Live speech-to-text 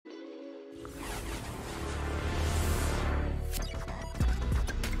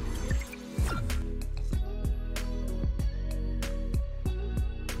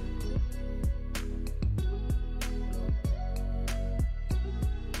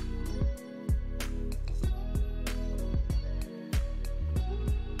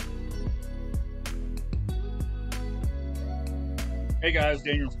Hey guys,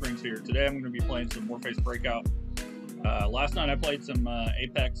 Daniel Springs here. Today I'm going to be playing some WarFace Breakout. Last night I played some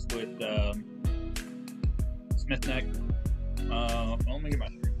Apex with Smith Neck. Let me get my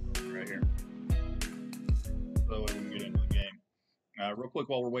screen right here so we can get into the game. Real quick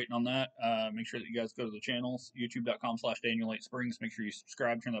while we're waiting on that, make sure that you guys go to the channels, youtube.com/Daniel8Springs. Make sure you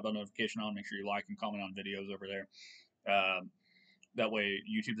subscribe, turn that bell notification on, make sure you like and comment on videos over there. That way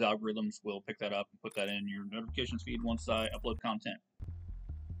YouTube's algorithms will pick that up and put that in your notifications feed once I upload content.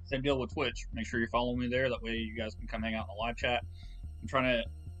 Same deal with Twitch. Make sure you're following me there. That way you guys can come hang out in the live chat. I'm trying to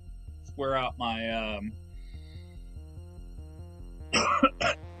square out my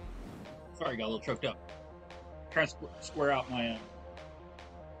sorry, got a little choked up. Trying to square out my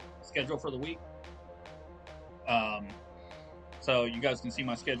schedule for the week. So you guys can see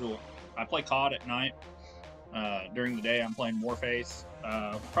my schedule. I play COD at night. During the day, I'm playing WarFace.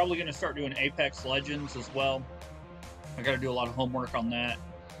 Probably going to start doing Apex Legends as well. I got to do a lot of homework on that.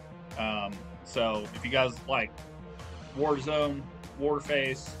 So if you guys like Warzone,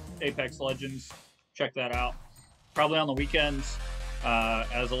 WarFace, Apex Legends, check that out. Probably on the weekends,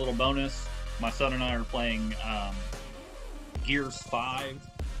 as a little bonus, my son and I are playing Gears 5.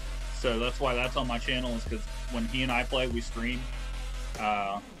 So that's why that's on my channel, is because when he and I play, we stream.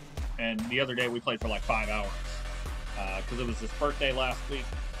 And the other day we played for like 5 hours. Because it was his birthday last week.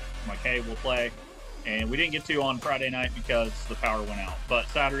 I'm like, hey, we'll play. And we didn't get to on Friday night because the power went out. But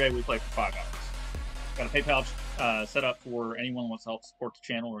Saturday we played for 5 hours. Got a PayPal set up for anyone who wants to help support the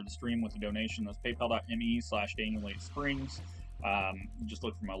channel or the stream with a donation. That's paypal.me/Daniel8Springs. Just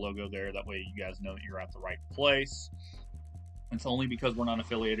look for my logo there. That way you guys know that you're at the right place. It's only because we're not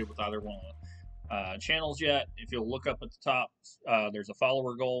affiliated with either one of the channels yet. If you'll look up at the top, there's a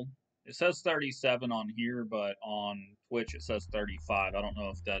follower goal. It says 37 on here, but on Twitch it says 35. I don't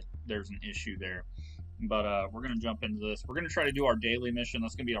know if there's an issue there. But we're going to jump into this. We're going to try to do our daily mission.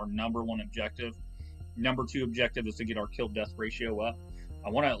 That's going to be our #1 objective. Number 2 objective is to get our kill-death ratio up.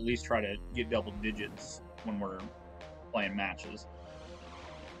 I want to at least try to get double digits when we're playing matches.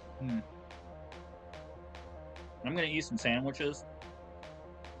 I'm going to eat some sandwiches.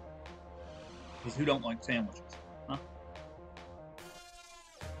 Because who don't like sandwiches? Huh?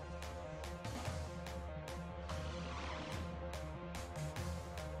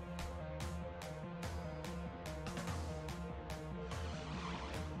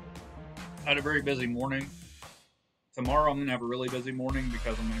 I had a very busy morning. Tomorrow I'm going to have a really busy morning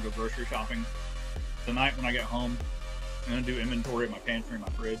because I'm going to go grocery shopping. Tonight when I get home, I'm going to do inventory of my pantry and my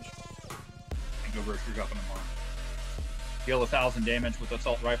fridge. And go grocery shopping tomorrow. Deal 1,000 damage with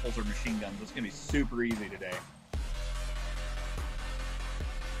assault rifles or machine guns. It's going to be super easy today.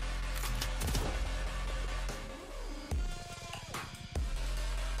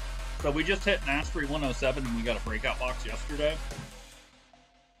 So we just hit Mastery 107 and we got a breakout box yesterday.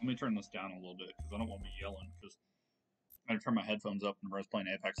 Let me turn this down a little bit because I don't want to be yelling, because I had to turn my headphones up and I was playing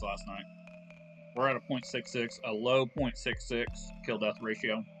Apex last night. We're at a 0.66, a low 0.66 kill death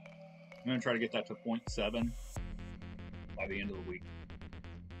ratio. I'm going to try to get that to 0.7 by the end of the week.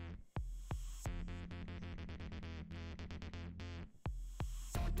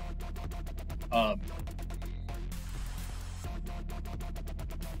 I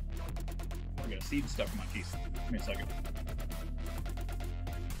got a seed stuck in my teeth. Give me a second.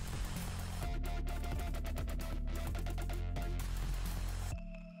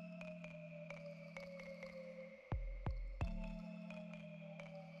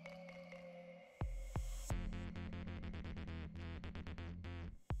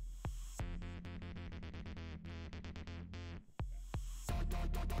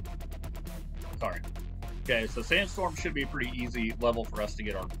 Sorry. Okay, so Sandstorm should be a pretty easy level for us to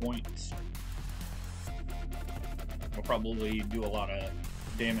get our points. We'll probably do a lot of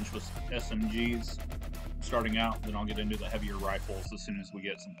damage with SMGs starting out, then I'll get into the heavier rifles as soon as we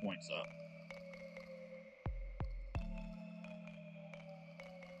get some points up.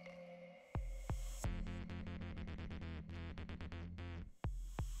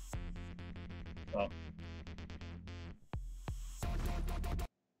 So,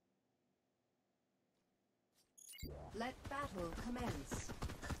 let battle commence.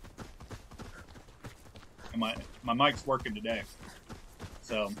 and my mic's working today,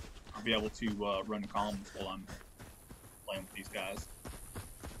 so I'll be able to run comms while I'm playing with these guys.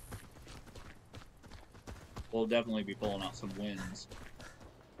 We'll definitely be pulling out some wins.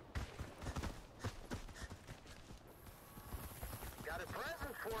 Got a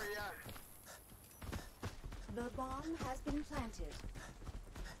present for you. The bomb has been planted.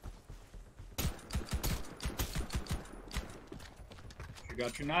 You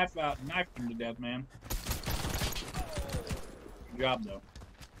got your knife out and knifed him to death, man. Good job, though.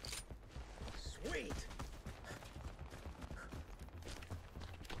 Sweet.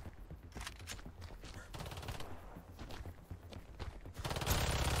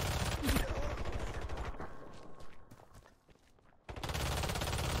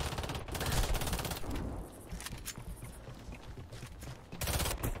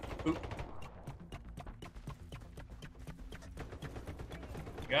 Oop.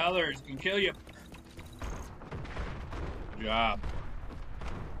 Gathers can kill you. Good job.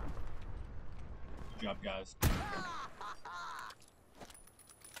 Good job, guys.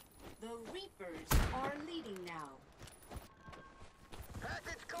 The Reapers are leading now.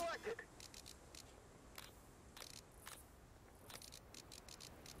 Package collected.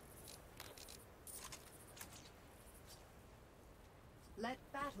 Let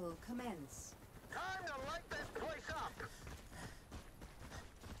battle commence. Time to light this place up.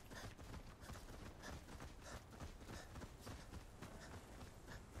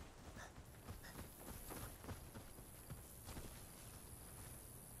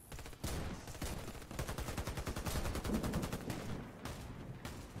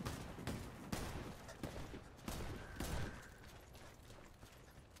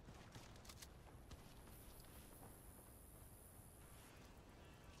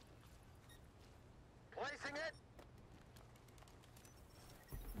 Placing it.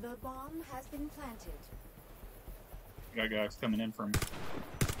 The bomb has been planted. Got guys coming in from.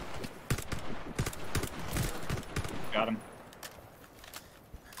 Got him.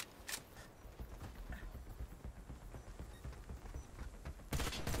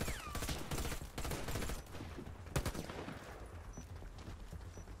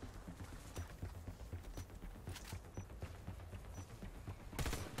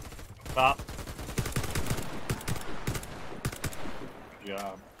 Stop. Good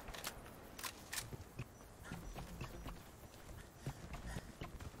job.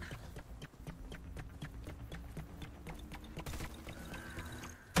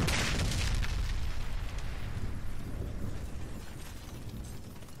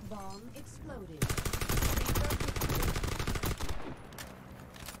 Bomb exploded.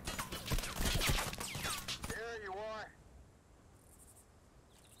 There you are.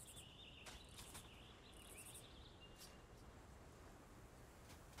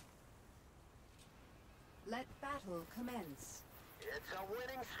 Let battle commence. It's a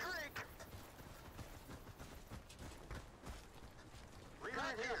winning streak.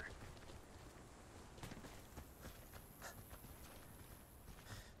 Right here.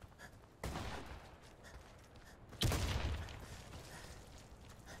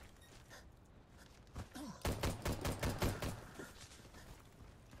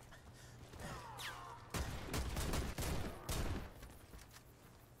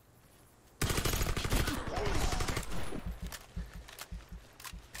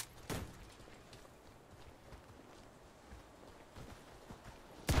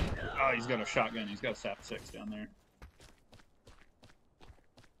 Oh, he's got a shotgun. He's got a SAP 6 down there.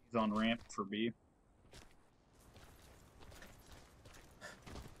 He's on ramp for B.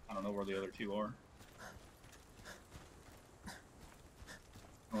 I don't know where the other two are.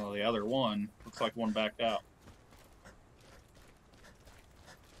 Well, the other one looks like one backed out.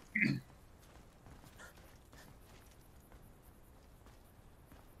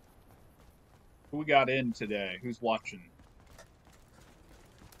 Who we got in today? Who's watching?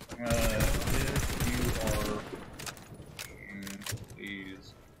 If you are,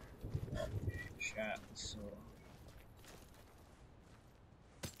 please chat. So.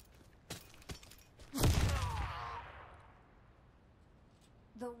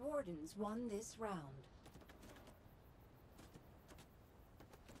 The Wardens won this round.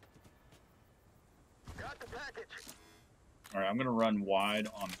 Got the package. All right, I'm gonna run wide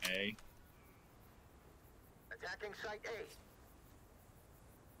on A. Attacking site A.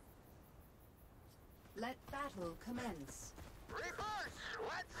 Let battle commence. Reapers,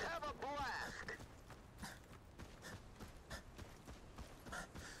 let's have a blast.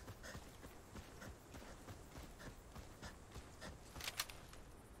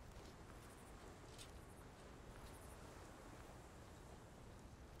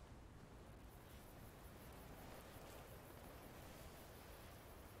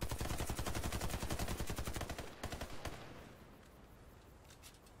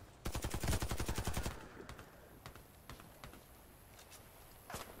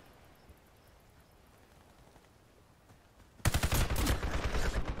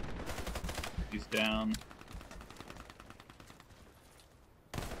 He's down.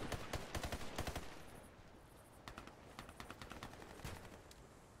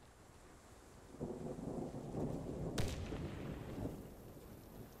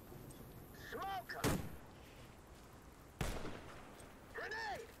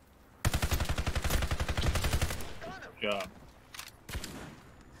 job.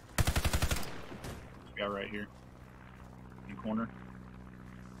 This guy right here. In the corner.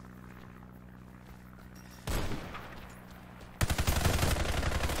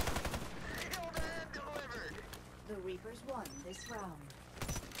 Shield and delivered. The Reapers won this round.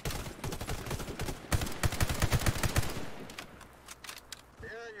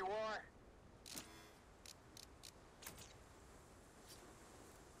 There you are.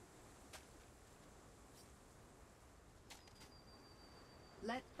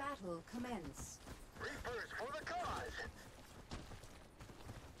 Let battle commence. Reapers for the cause.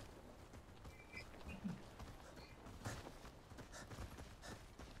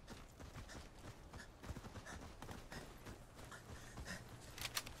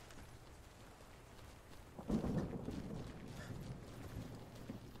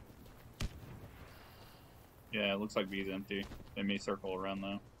 Yeah, it looks like B's empty. They may circle around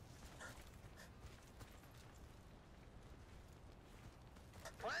though.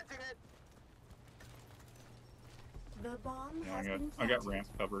 Planting it. The bomb Yeah, has been I got planted. ramp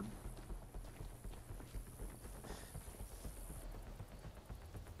covered.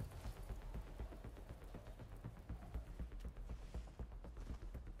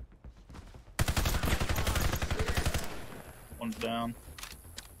 One's down.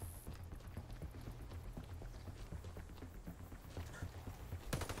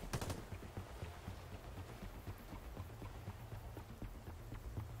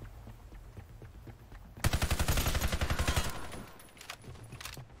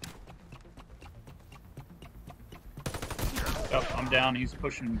 Oh, I'm down. He's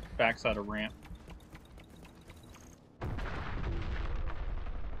pushing backside of ramp. Bomb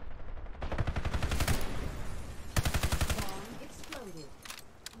exploded.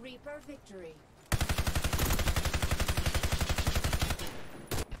 Reaper victory.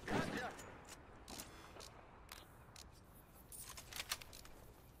 Gotcha.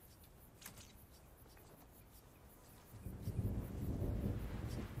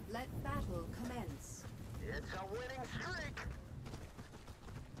 Let battle commence. It's a winning streak.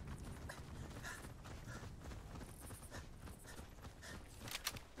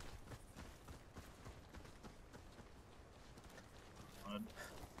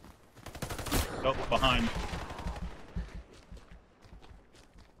 Oh, behind.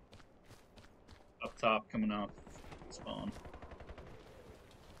 Up top, coming out. Spawn.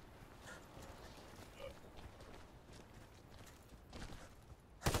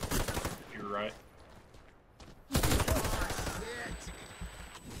 You're right.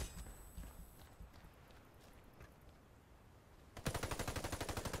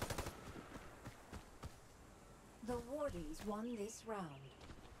 The Wardens won this round.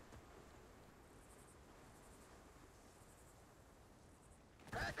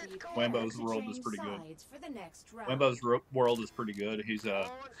 Package Wambo's To world is change pretty good. sides for the next round. Wambo's world is pretty good. He's Slow and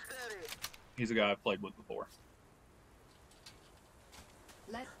steady. a guy I've played with before.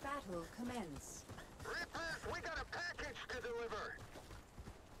 Let battle commence. Reapers, we got a package to deliver.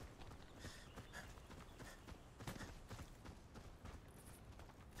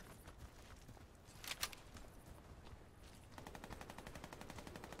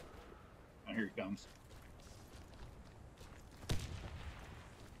 Oh, here he comes.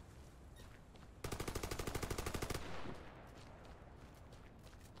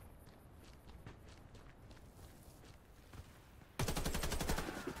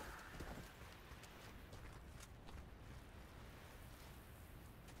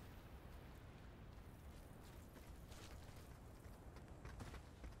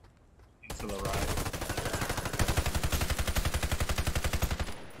 He's to the right.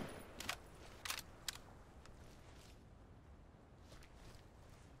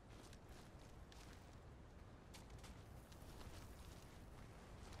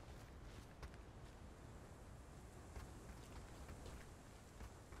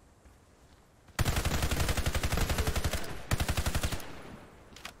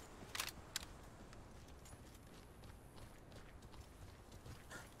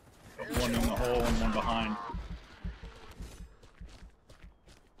 Got one in the hole and one behind.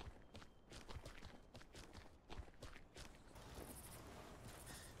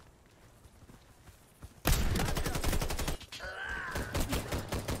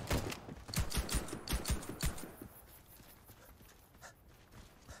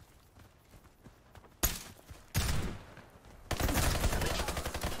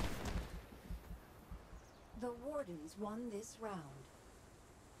 The Wardens won this round.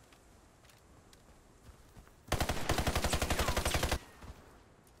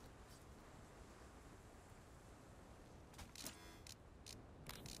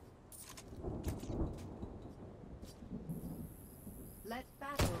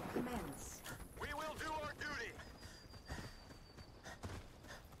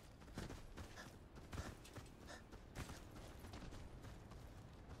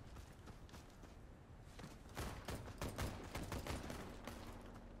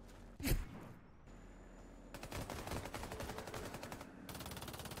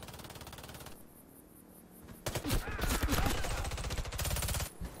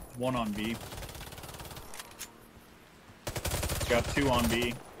 One on B. Got two on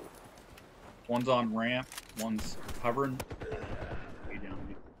B. One's on ramp. One's hovering. Way down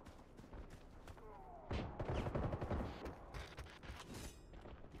B.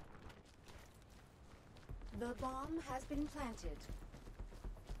 The bomb has been planted.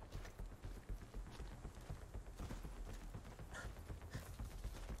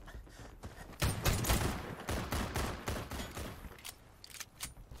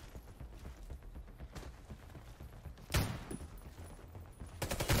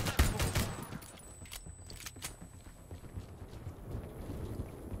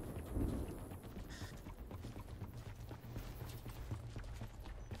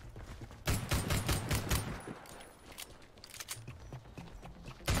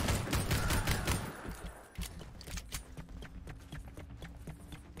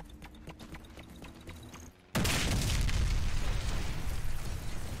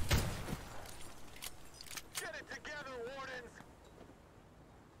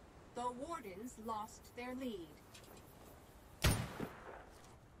 The Wardens lost their lead.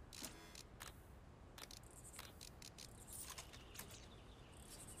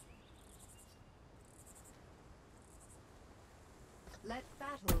 Let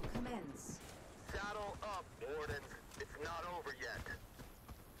battle commence. Saddle up, Wardens. It's not over yet.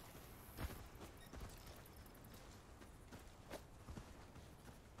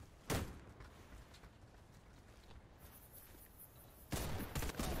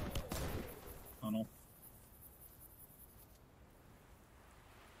 Tunnel.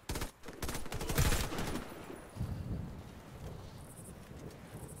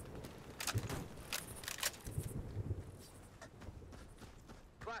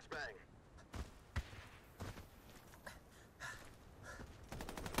 Flashbang.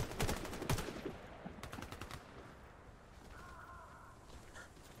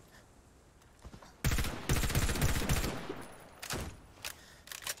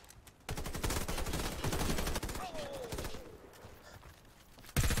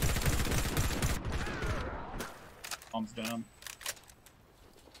 Bomb's down.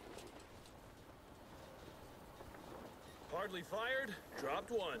 Hardly fired,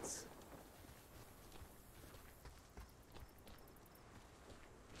 dropped once.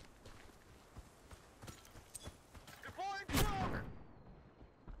 Deploying smoke!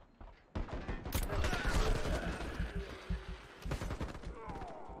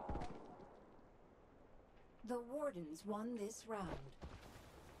 The Wardens won this round.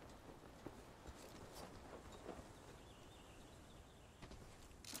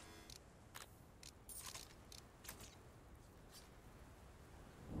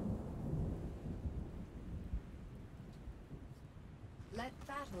 Let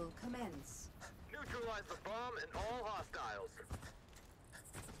battle commence. Neutralize the bomb and all hostiles.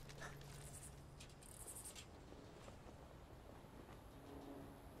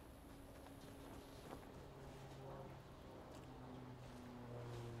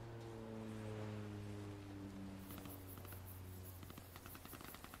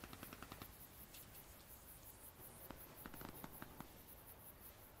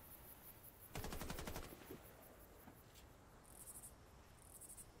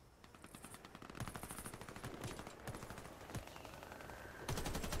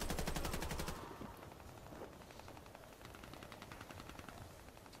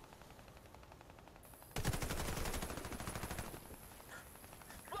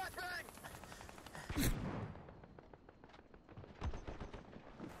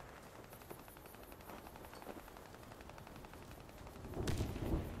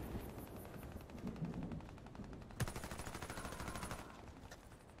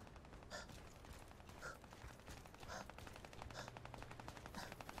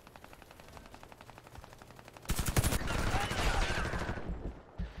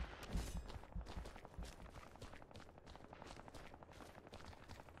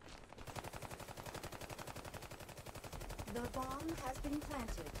 The bomb has been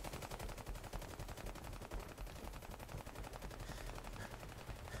planted.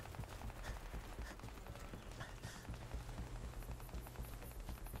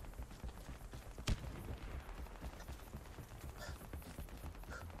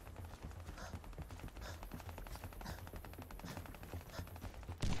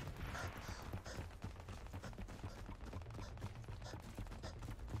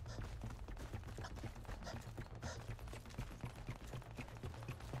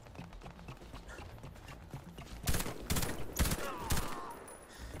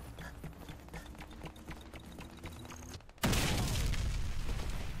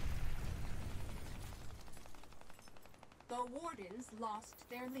 Wardens lost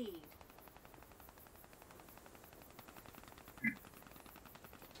their lead.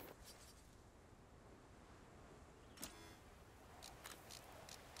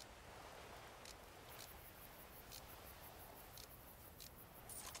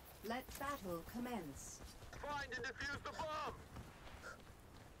 Let battle commence. Find and defuse the bomb!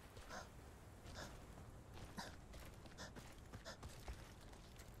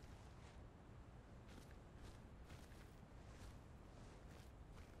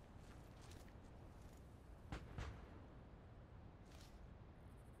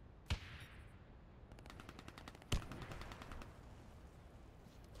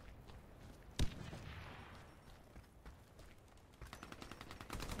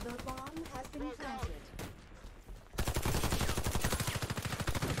 The bomb has been Look out. planted.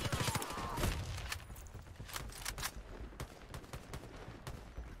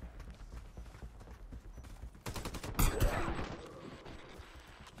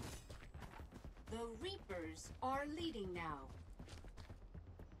 The Reapers are leading now.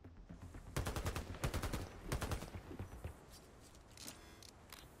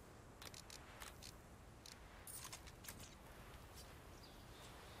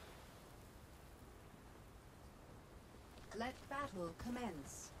 Let battle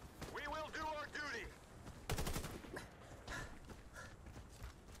commence. We will do our duty!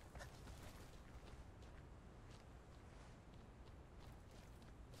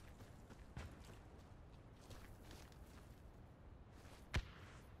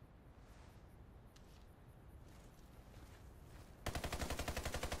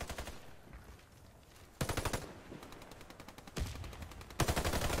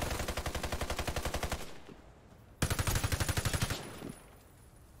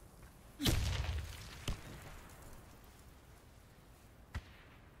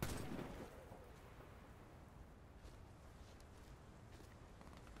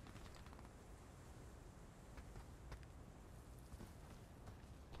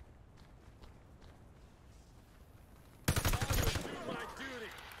 My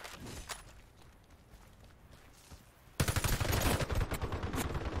duty.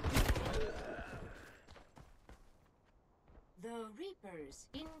 The Reapers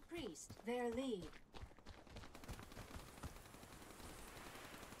increased their lead.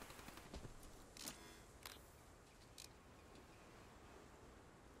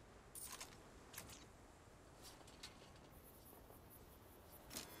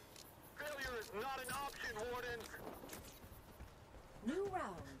 Failure is not an option, Wardens! New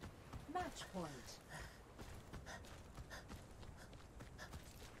round. Match point.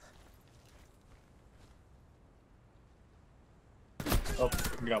 Oh,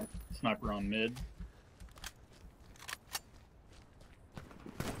 we got sniper on mid.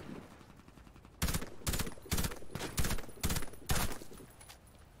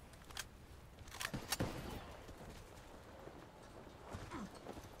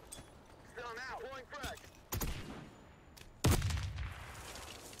 Down out! Point frag!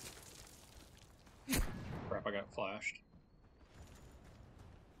 Crap, I got flashed.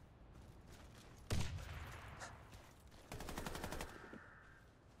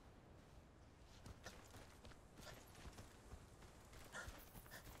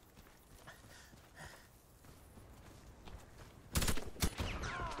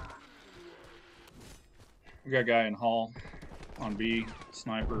 We got a guy in hall on B,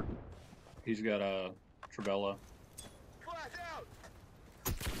 sniper. He's got a Trabella. Flash out!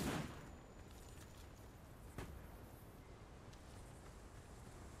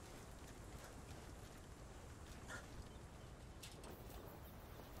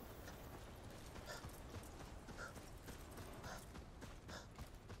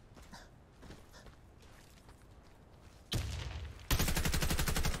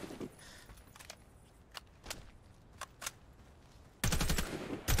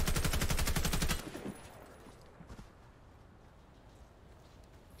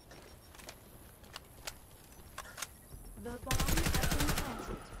 The bomb has been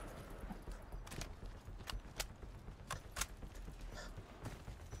planted.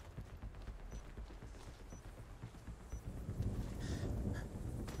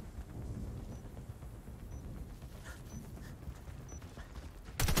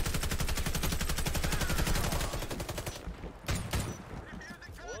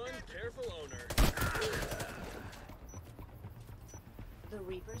 One careful owner. The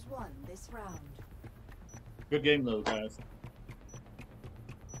Reapers won this round. Good game though, guys.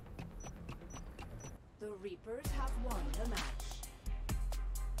 The Reapers have won the match.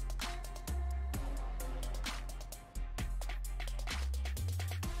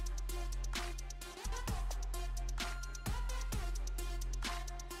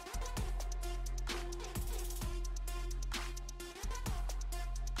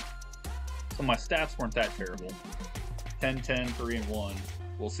 So my stats weren't that terrible. 10, 10, 3, and 1.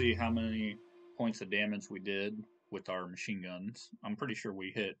 We'll see how many points of damage we did with our machine guns. I'm pretty sure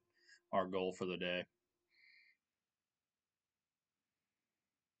we hit our goal for the day.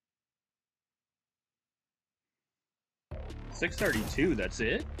 $632, that's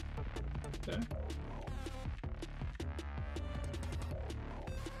it? Okay.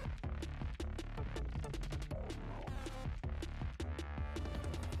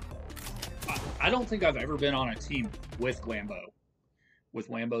 I don't think I've ever been on a team with Lambo, with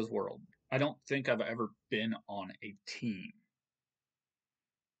Lambo's World. I don't think I've ever been on a team.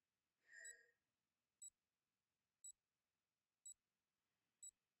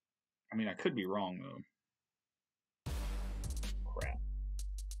 I mean, I could be wrong, though. Crap.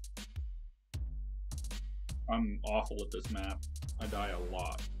 I'm awful at this map. I die a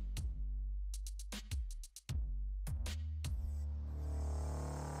lot.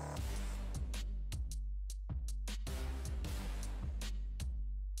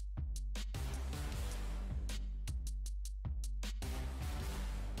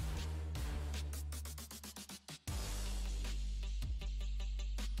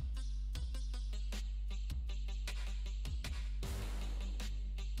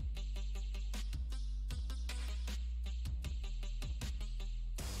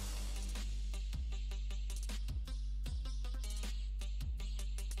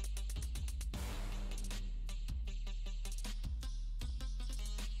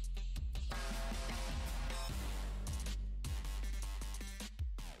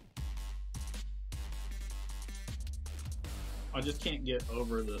 I just can't get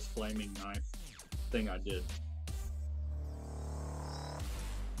over this flaming knife thing I did.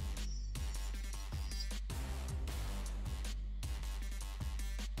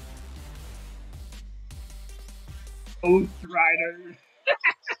 Oath Rider.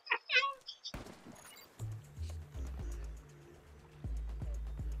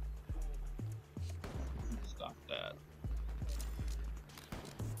 Stop that.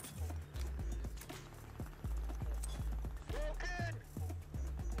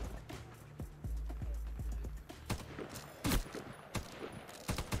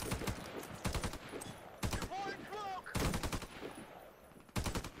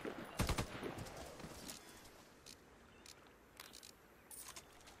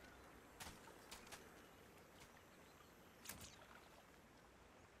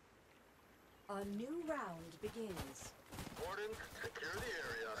 A new round begins. Warden, secure the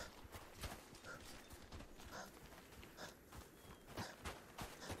area.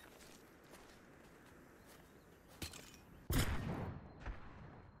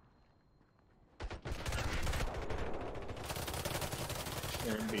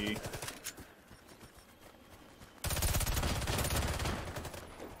 There it be.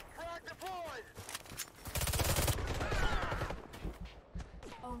 Frag deployed!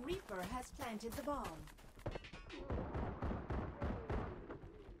 A Reaper has planted the bomb.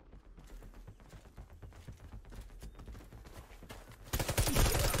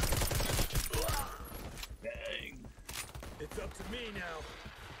 Dang. It's up to me now.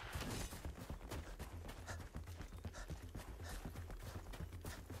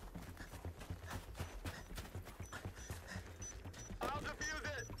 I'll defuse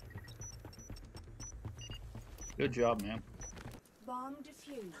it! Good job, man. Bomb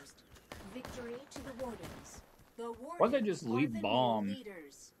defused. Victory to the Wardens. The Wardens Why'd they just are leave the new bomb?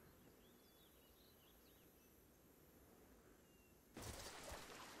 leaders.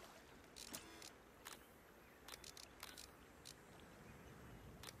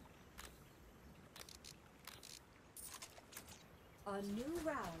 A new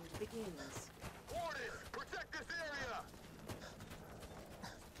round begins. Warden, protect this area!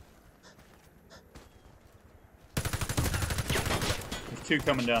 There's two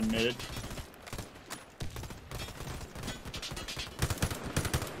coming down mid.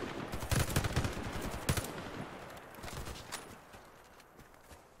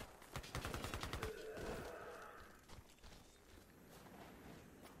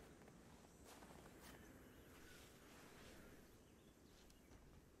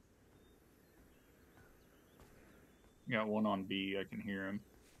 Got one on B, I can hear him.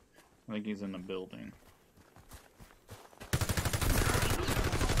 I think he's in the building.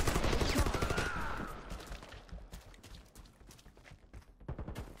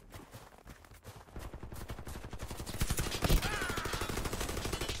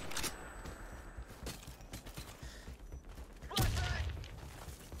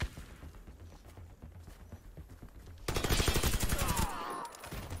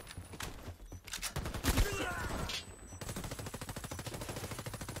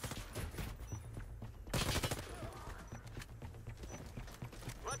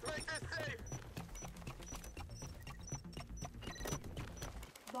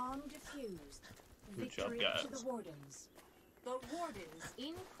 Bomb defused. Good job, Victory guys. to the wardens. The wardens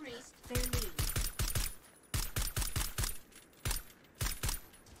increased their lead.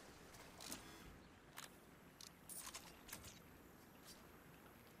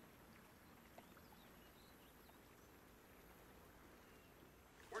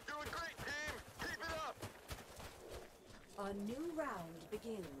 We're doing great, team! Keep it up! A new round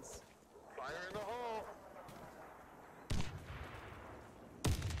begins. Fire in the hole!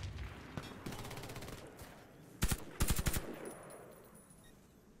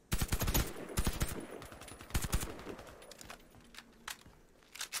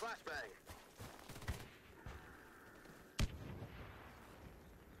 Flashbang!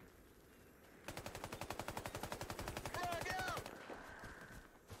 Frag out!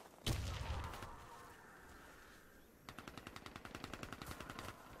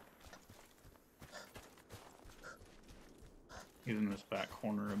 He's in this back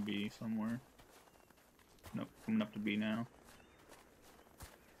corner of B somewhere. Nope, coming up to B now.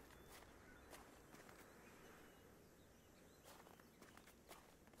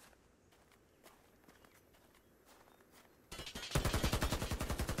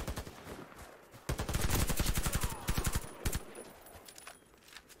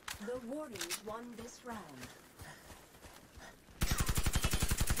 The wardens won this round.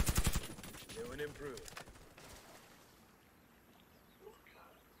 New and improved.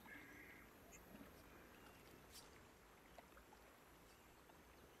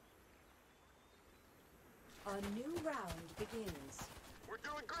 A new round begins. We're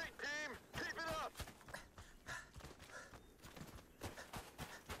doing great, team! Keep it up!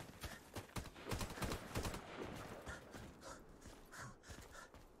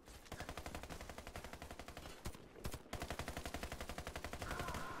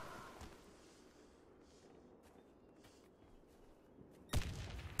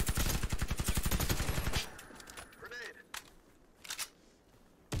 Grenade!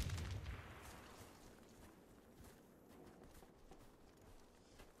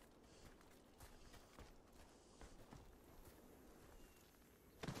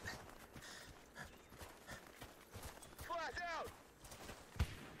 Flash out!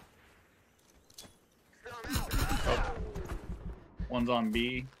 Stun out! Oh. One's on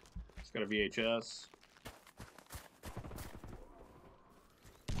B. It's got a VHS.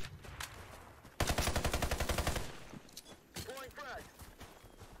 Deploying frag!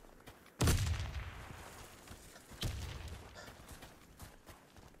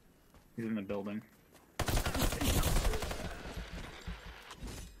 He's in the building.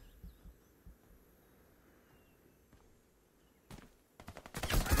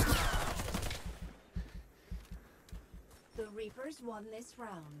 The Reapers won this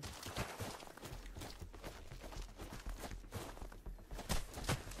round.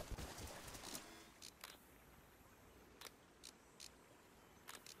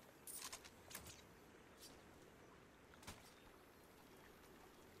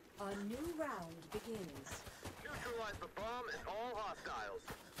 A new round begins. Neutralize the bomb and all hostiles.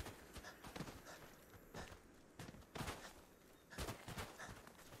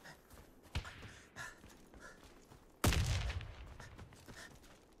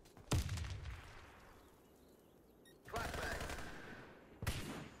 Flashbang.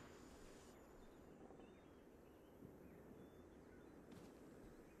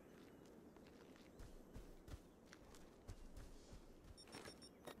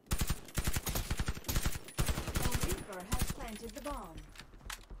 The Reaper has planted the bomb.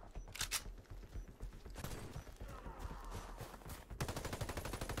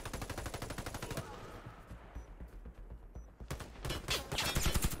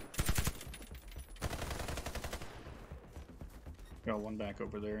 Got one back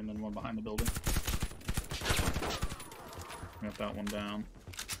over there and then one behind the building. Got that one down.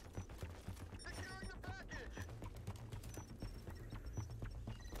 Securing the package.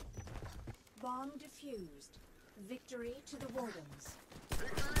 Bomb defused. Victory to the wardens.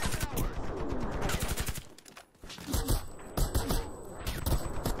 Victory is ours.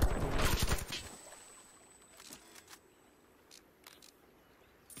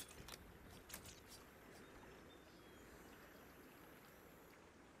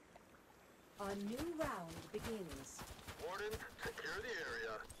 A new round begins. Wardens, secure the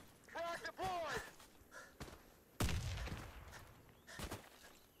area. Frag deployed.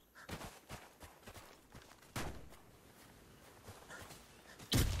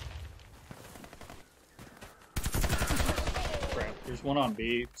 Crap. There's one on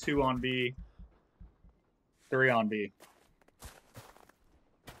B, two on B, three on B.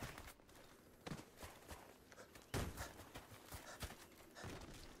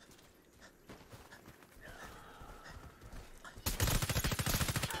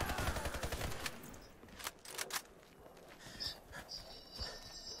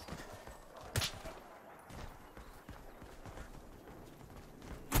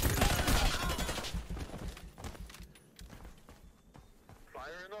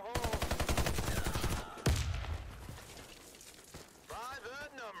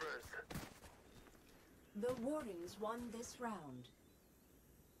 Wardens won this round.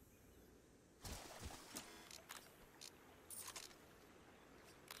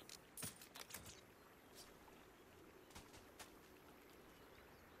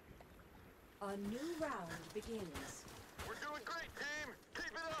 A new round begins. We're doing great, team. Keep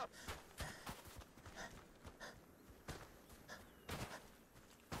it up.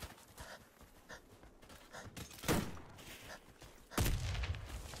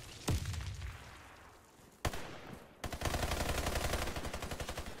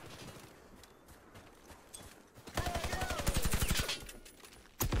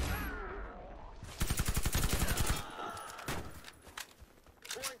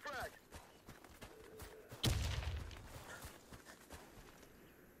 Throwing frag.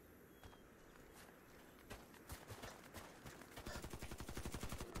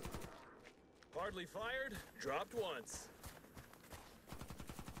 Hardly fired, dropped once.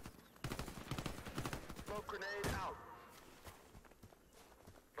 Smoke grenade out.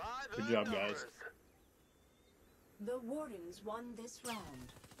 By the Good job, guys. numbers. The Wardens won this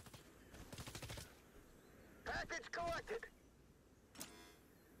round. Package collected.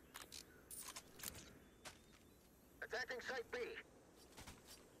 Attacking Site B.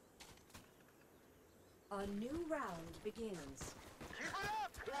 A new round begins. Keep it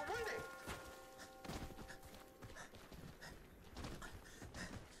up. We're winning.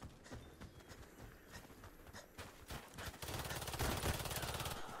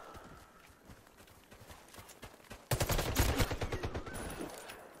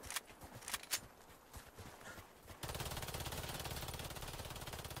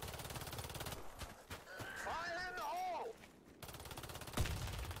 Fire in the hole.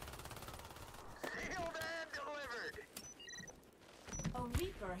 Sealed and delivered. A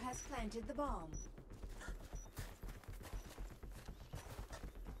Reaper has planted the bomb.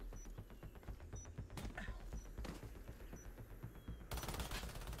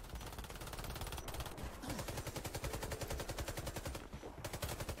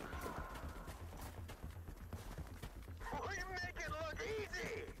 We make it look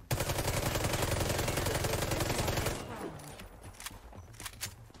easy.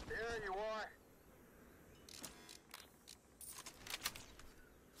 There you are.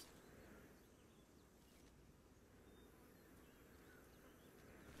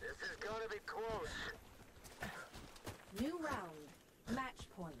 This is gonna be close. New round. Match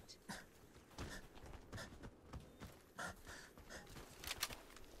point.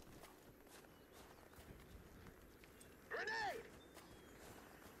 Grenade!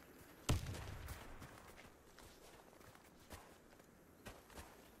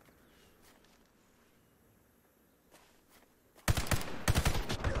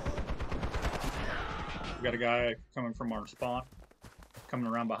 We got a guy coming from our spawn, coming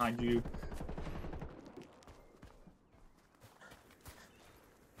around behind you.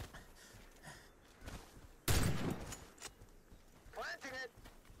 Planting it.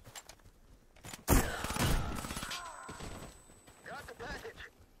 Got the package.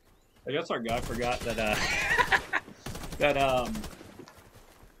 I guess our guy forgot that that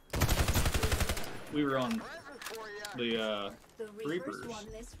we were on Present for ya. the The Reapers Reapers. won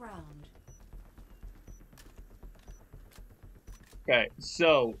this round. okay.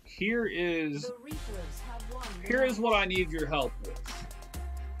 So here is The Reapers have won. the here is round. what I need your help with.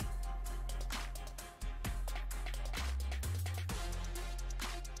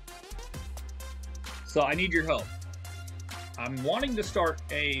 So I need your help. I'm wanting to start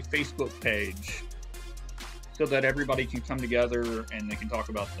a Facebook page so that everybody can come together and they can talk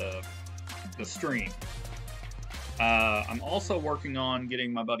about the stream. I'm also working on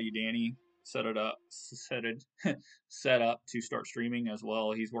getting my buddy Danny set up to start streaming as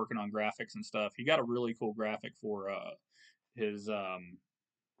well. He's working on graphics and stuff. He got a really cool graphic for his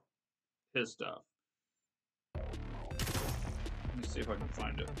stuff. Let me see if I can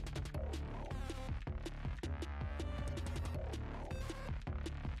find it.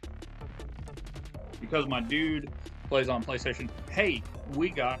 Because my dude plays on PlayStation. Hey, we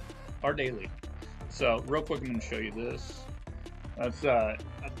got our daily. So real quick, I'm going to show you this. That's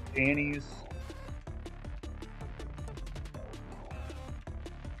Danny's.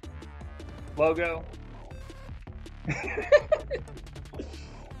 Logo.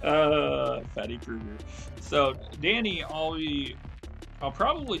 Fatty Kruger. So Danny, I'll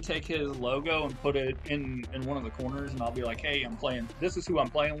probably take his logo and put it in one of the corners, and I'll be like, hey, this is who I'm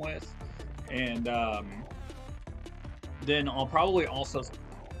playing with. And then I'll probably also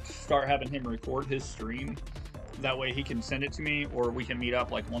start having him record his stream. That way he can send it to me, or we can meet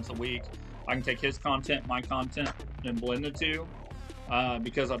up like once a week. I can take his content, my content, and blend the two.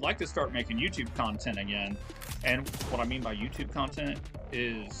 Because I'd like to start making YouTube content again. And what I mean by YouTube content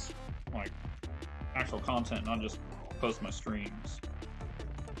is like actual content, not just post my streams.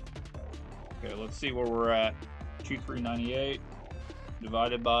 Okay, let's see where we're at. 2398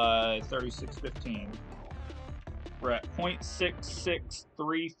 divided by 3615. We're at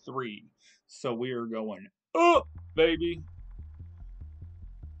 0.6633. So we are going up, baby.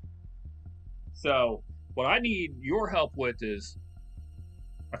 So what I need your help with is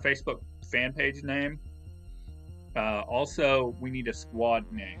a Facebook fan page name. Also, we need a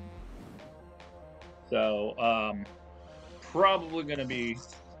squad name. So probably going to be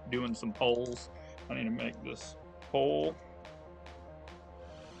doing some polls. I need to make this poll.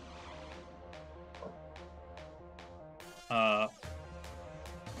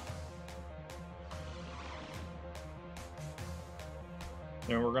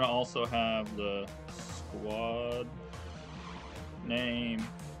 Then we're going to also have the squad name.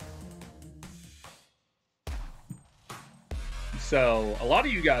 So a lot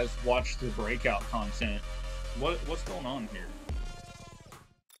of you guys watch the breakout content. What's going on here?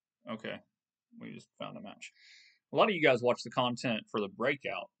 Okay, we just found a match. A lot of you guys watch the content for the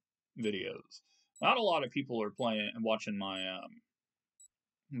breakout videos. Not a lot of people are playing and watching my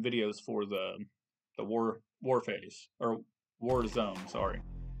videos for the WarFace or Warzone. Sorry.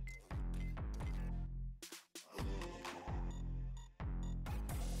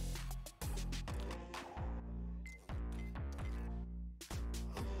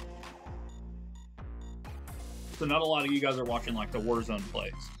 So not a lot of you guys are watching like the Warzone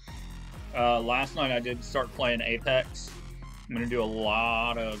plays. Last night I did start playing Apex. I'm gonna do a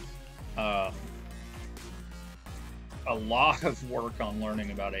lot of work on learning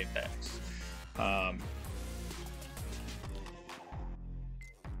about Apex.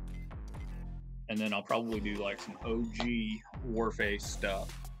 And then I'll probably do like some OG WarFace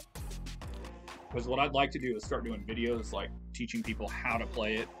stuff. Because what I'd like to do is start doing videos like teaching people how to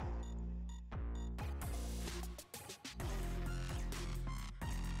play it.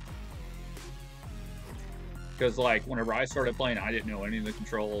 Because like whenever I started playing, I didn't know any of the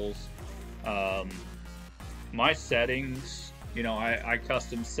controls. My settings, you know, I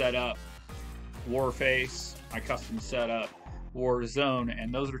custom set up WarFace, I custom set up Warzone,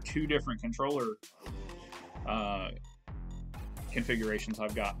 and those are two different controller configurations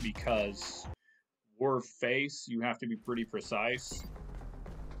I've got, because WarFace, you have to be pretty precise.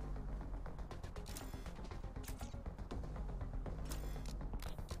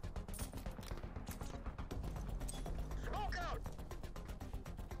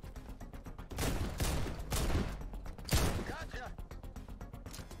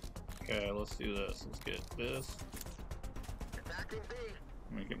 Okay, let's do this. Let's get this.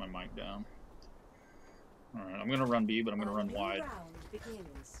 Let me get my mic down. Alright, I'm gonna run B, but I'm gonna run wide. Round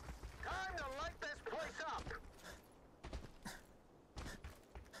begins. Time to light this place up.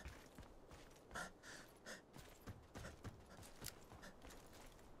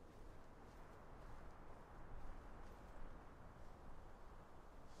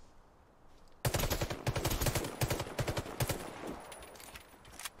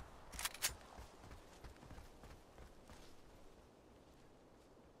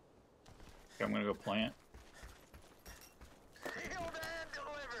 Okay, I'm gonna go plant. Sealed and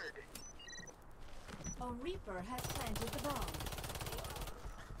delivered. A Reaper has planted the bomb.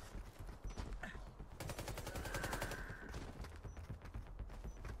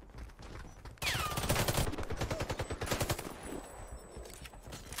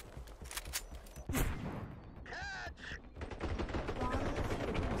 Bomb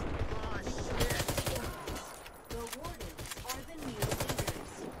defused. Oh, shit. The wardens are the new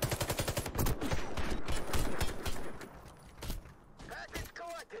leaders. Package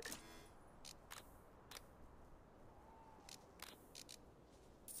collected.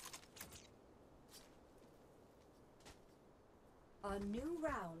 A new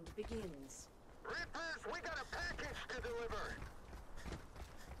round begins. Rippers, we got a package to deliver.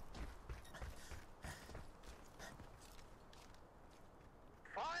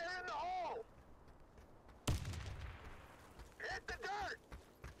 Fire in the hole. Hit the dirt.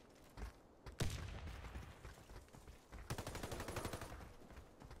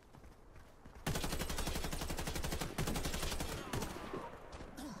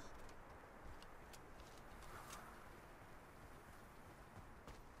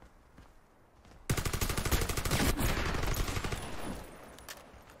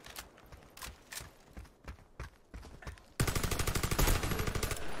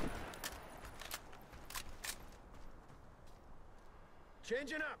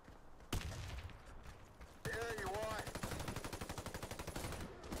 Changing up. There you are.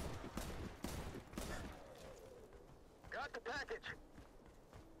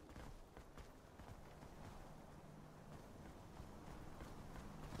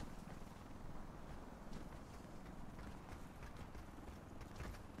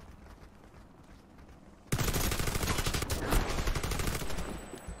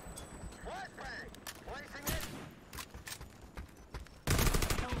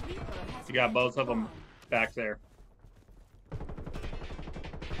 You got both of Bomb. them back there.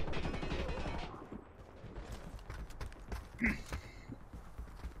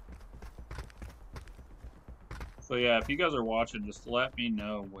 So yeah, if you guys are watching, just let me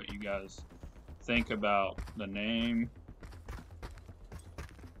know what you guys think about the name.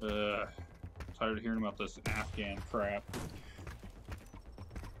 Tired of hearing about this Afghan crap.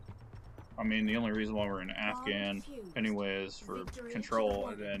 I mean, the only reason why we're in Afghan anyway is for Victory control, to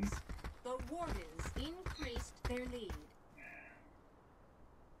and the then wardens. The wardens increased their lead.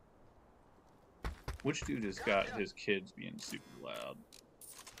 which dude has got his kids being super loud?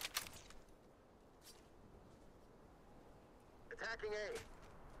 Attacking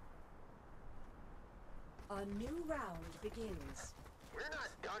A. A new round begins. We're not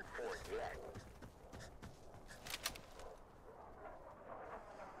done for yet.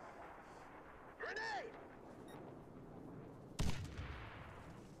 Grenade!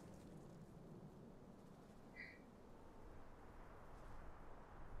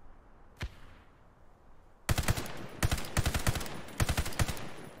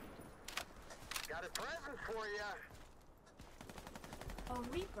 Got a present for you. A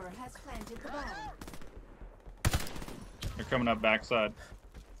Reaper has planted the bomb. They're coming up backside.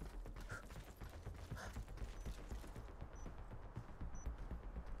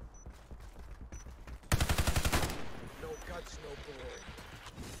 No guts, no glory.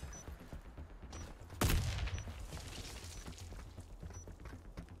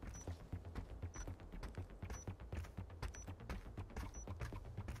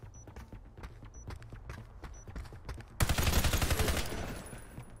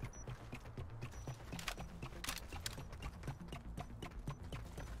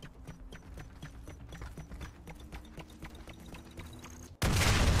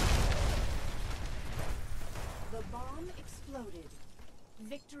 The bomb exploded.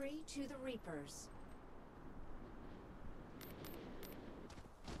 Victory to the Reapers.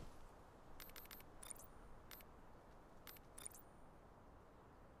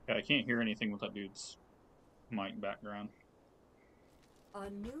 Yeah, I can't hear anything with that dude's mic background. A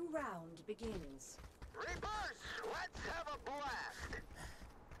new round begins. Reapers, let's have a blast.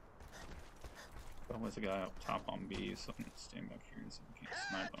 Always a guy up top on B, so I'm gonna stand back here and see if we can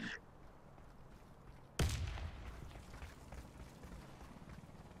snipe him.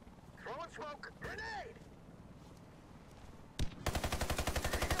 Throwing smoke. Grenade!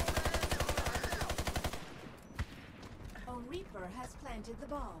 A Reaper has planted the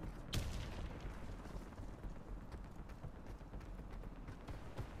bomb.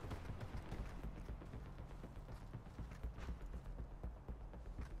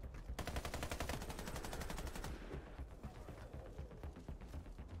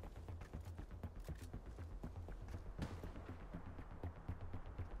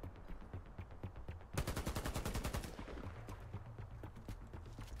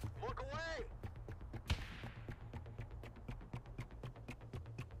 Look away!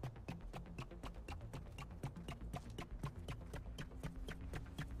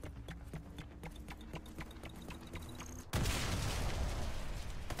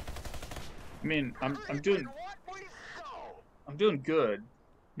 I mean, I'm Reap doing what we sow. I'm doing good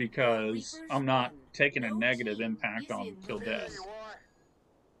because Reapers I'm not won. taking a No negative team impact is on in the kill lead. There deaths. you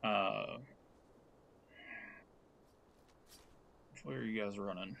are. Where are you guys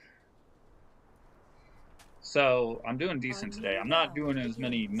running? So I'm doing decent today. I'm not doing as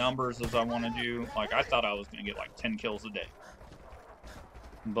many numbers as I want to do. Like, I thought I was going to get like 10 kills a day,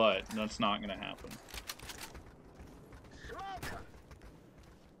 but that's not going to happen. Smoke!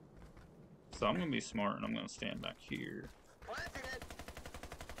 So I'm going to be smart and I'm going to stand back here. Planting it.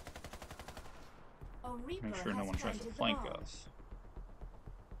 A Reaper Make sure no has one tries to planted the flank bomb. us.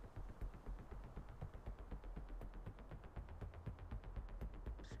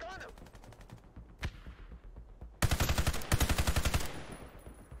 Stun him.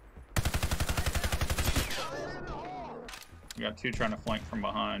 Fire in the hole. We got two trying to flank from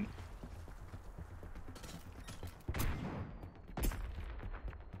behind.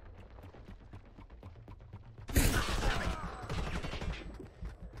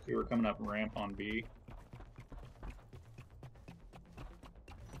 See, we're coming up ramp on B.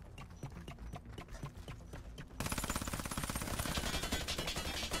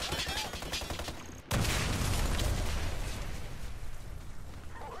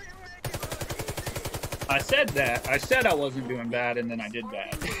 Oh, you make it look easy. I said that. I said I wasn't doing bad, and then I did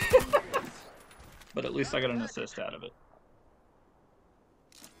bad. But at least I got an assist out of it.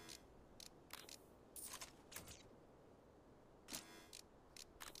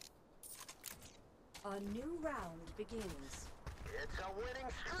 A new round begins. It's a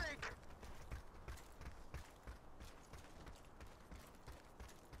winning streak.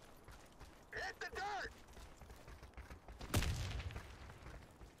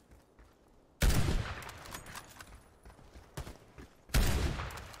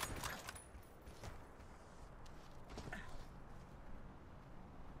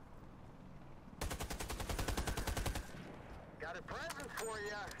 a present for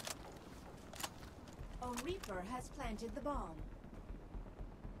you. A Reaper has planted the bomb.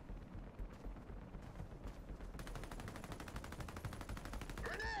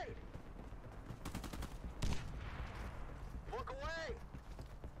 Grenade! Look away!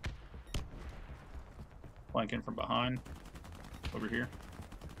 Flanking from behind. Over here.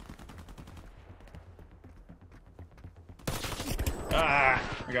 Ah!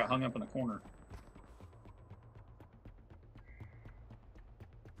 I got hung up in the corner.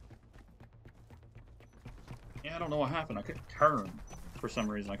 Yeah, I don't know what happened. I couldn't turn. For some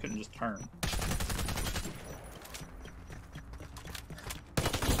reason, I couldn't just turn.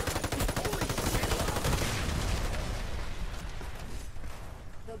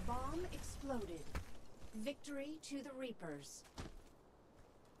 The bomb exploded. Victory to the Reapers.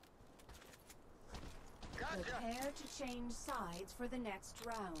 Gotcha! Prepare to change sides for the next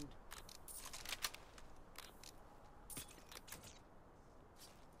round.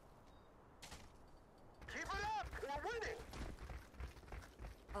 Keep it up! We're winning!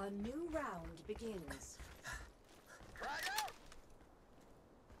 A new round begins. Frag out!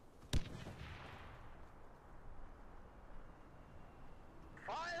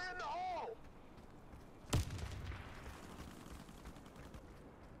 Fire in the hole!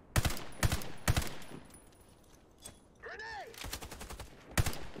 Grenade!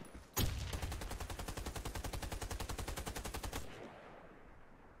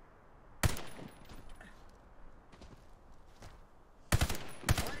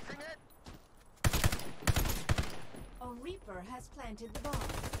 Placing it! A Reaper has planted the bomb.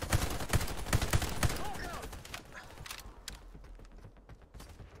 Smoke out!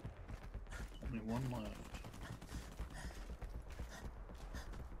 Only one left.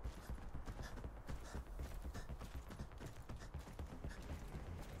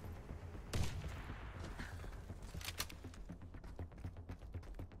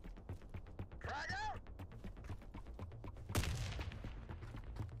 Frag out!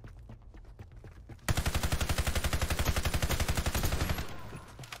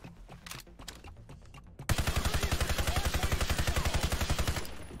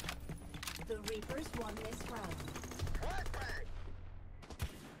 The Reapers won this round. Flashbang!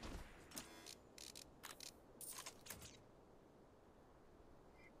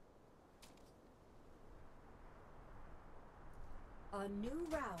 A new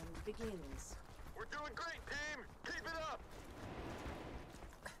round begins. We're doing great, team! Keep it up!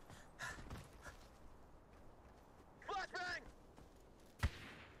 Flashbang!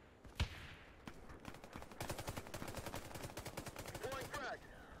 Deploying frag.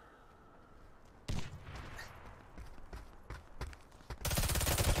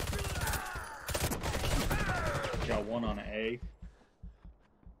 Got one on A.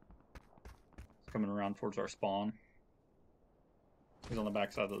 It's coming around towards our spawn. He's on the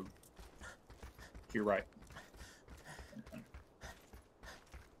backside of the... To your right.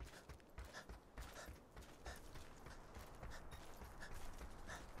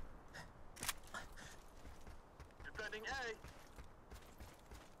 Defending A.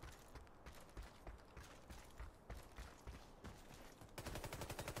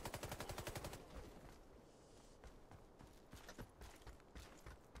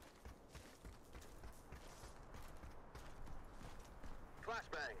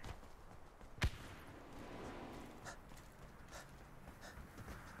 Flashbang.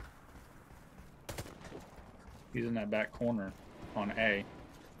 He's in that back corner on A.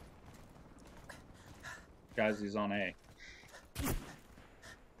 Guys, he's on A.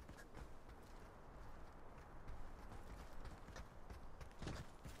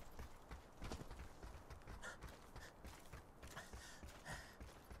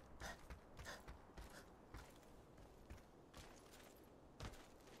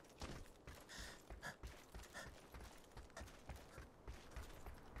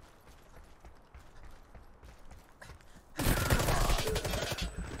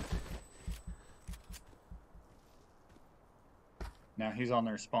 Now he's on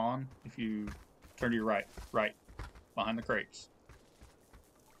their spawn. If you turn to your right, behind the crates.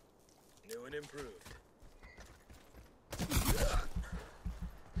 New and improved.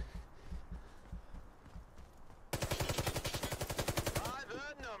 By the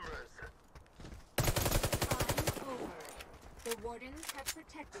numbers. Time over. The Wardens have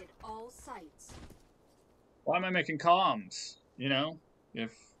protected all sites. Why am I making comms? You know,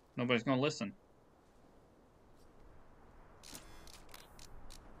 if nobody's gonna listen.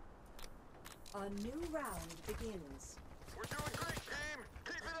 A new round begins. We're doing great, team!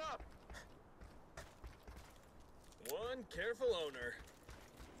 Keep it up! One careful owner.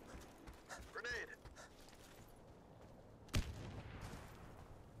 Grenade.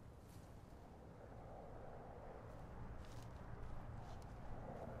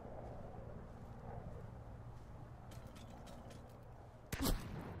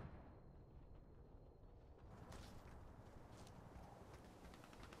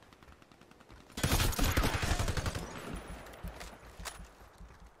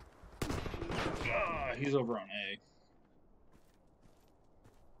 he's over on A.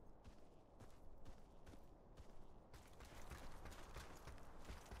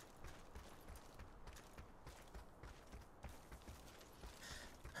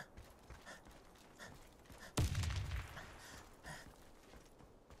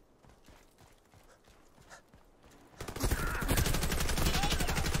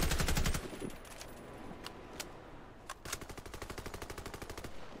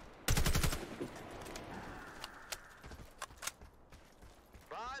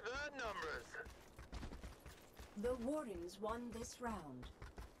 By the numbers. The Wardens won this round.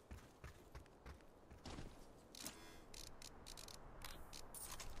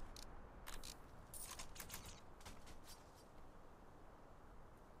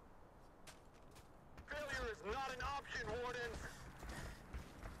 Failure is not an option, Wardens.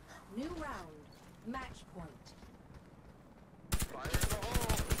 New round. Match point. Fire in the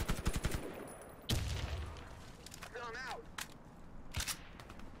hole. Stun out.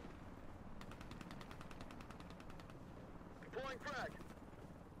 Deploying frag.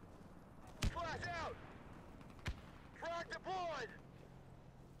 Flash out. Frag deployed.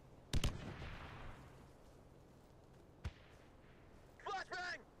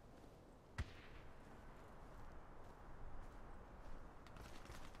 Flashbang.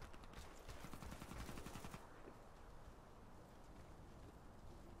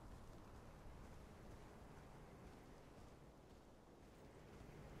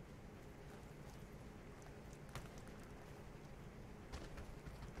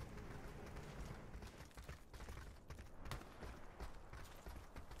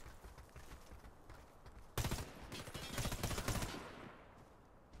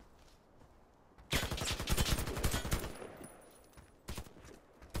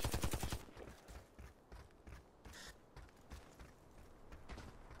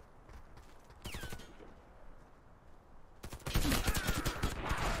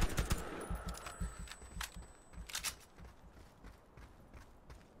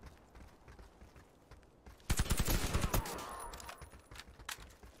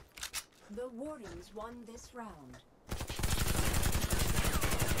 The Wardens won this round.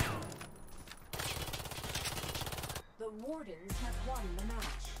 The Wardens have won the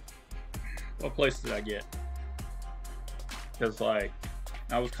match. What place did I get? Because, like,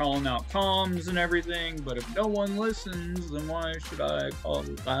 I was calling out comms and everything, but if no one listens, then why should I call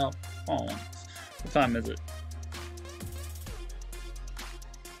out comms? What time is it?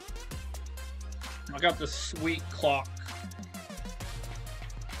 I got this sweet clock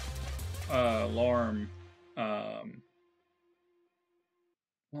alarm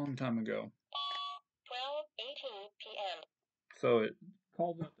long time ago. 12:18 p.m. So it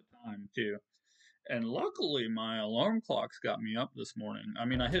calls out the time too. And luckily my alarm clock's got me up this morning. I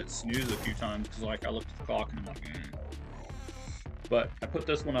mean, I hit snooze a few times because like I looked at the clock and I'm like, But I put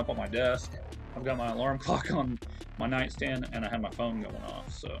this one up on my desk. I've got my alarm clock on my nightstand and I had my phone going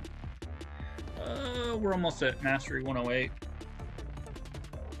off. So we're almost at Mastery 108.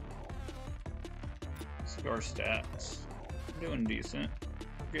 Cigar stats. Doing decent.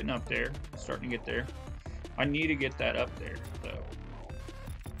 Getting up there. Starting to get there. I need to get that up there, though.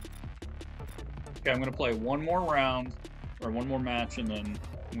 Okay, I'm going to play one more round, or one more match, and then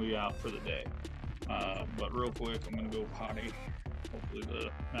we out for the day. But real quick, I'm going to go potty. Hopefully the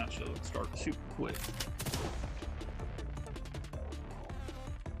match doesn't start super quick.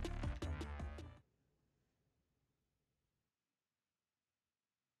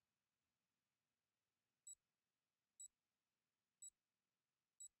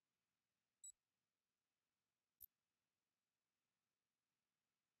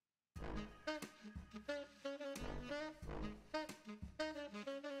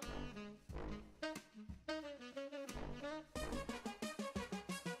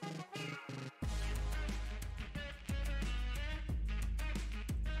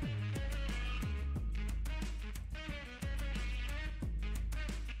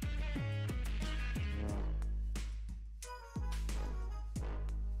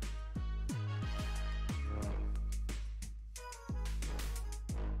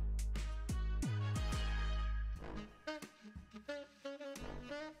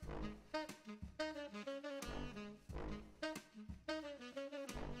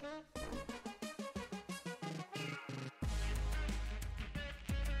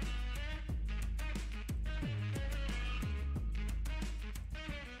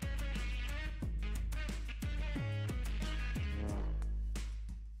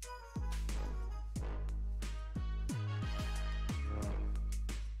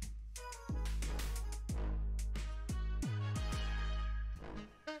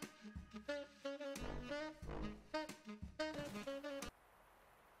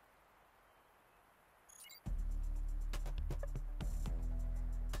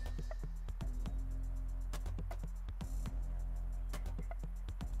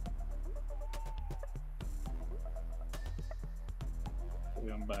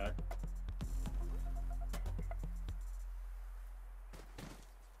 Okay, I'm back.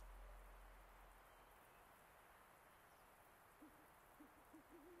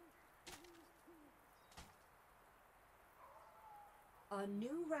 A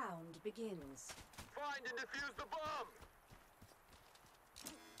new round begins. Find and defuse the bomb!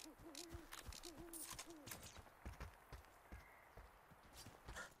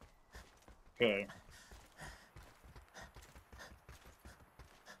 Okay.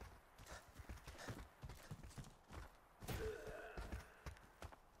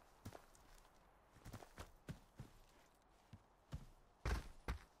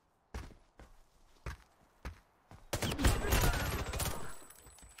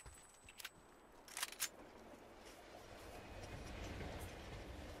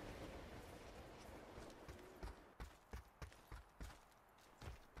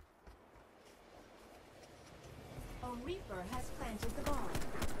 A Reaper has planted the bomb.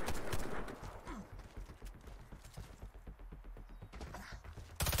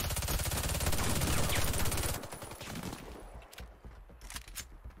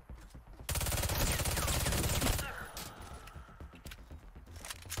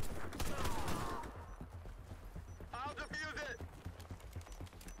 I'll defuse it!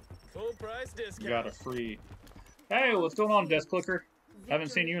 Full price discount. Got a free. Hey, what's going on, Desk Clicker? Haven't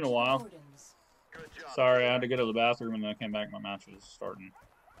seen you in a while. Wardens. Good job. Sorry, I had to go to the bathroom and then I came back. My match was starting.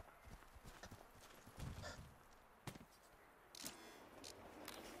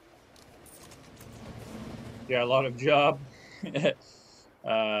 Yeah, a lot of job. What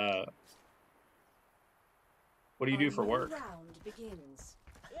do you do for work? Round begins.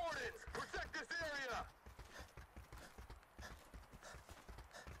 Wardens, protect this area!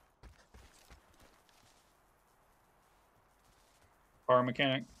 Car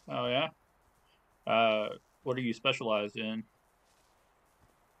mechanic. Oh yeah. What are you specialized in?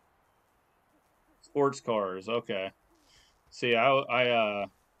 Sports cars. Okay. See, I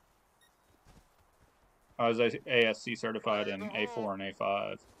was ASC certified in A4 and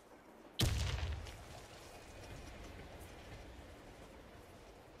A5.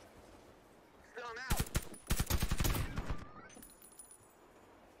 Stun out!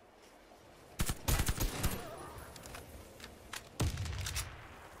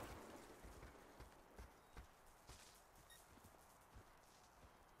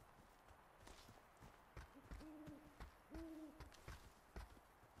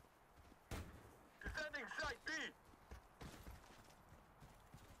 Descending site B!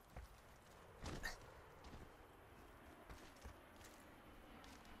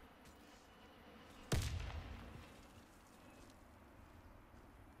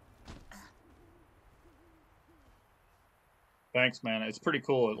 Thanks, man. It's pretty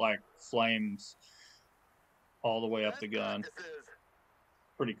cool. It like flames all the way up the Best gun. practices.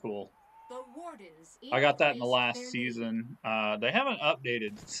 The Wardens. I got that in the increased last their lead. season. They haven't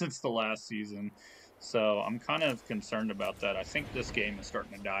updated since the last season, so I'm kind of concerned about that. I think this game is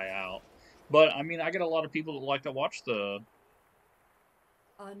starting to die out. But I mean, I get a lot of people that like to watch A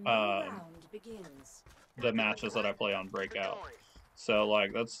new round begins. the matches that I play on Breakout. Keep going. So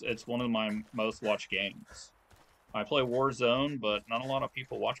like it's one of my most watched games. I play Warzone, but not a lot of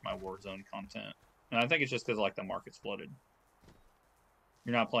people watch my Warzone content, and I think it's just because like the market's flooded.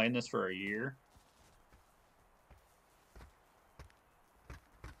 You're not playing this for a year.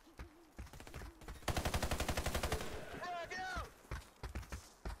 Frag out!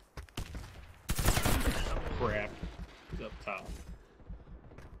 Crap. He's up top.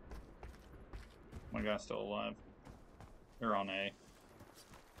 My guy's still alive. They're on A.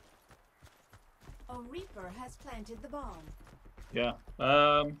 A Reaper has planted the bomb. Yeah.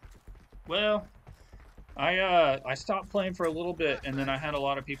 Well, I stopped playing for a little bit, and then I had a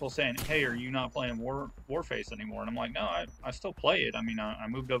lot of people saying, "Hey, are you not playing WarFace anymore?" And I'm like, "No, I still play it. I mean, I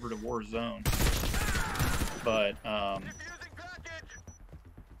moved over to Warzone, but Defusing package!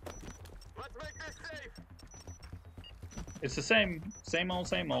 Let's make this safe! it's the same old,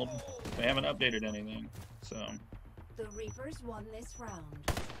 same old. They haven't updated anything, so." The Reapers won this round.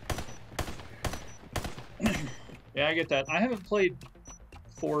 Yeah, I get that. I haven't played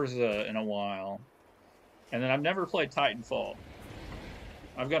Forza in a while, and then I've never played Titanfall.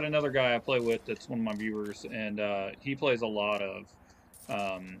 I've got another guy I play with that's one of my viewers, and he plays a lot of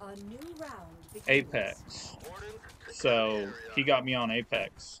A new round begins. Apex. Wardens, secure So the area. he got me on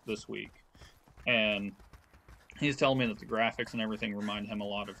Apex this week, and he's telling me that the graphics and everything remind him a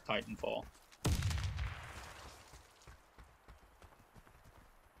lot of Titanfall.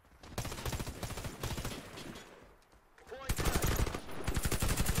 Deploying threat.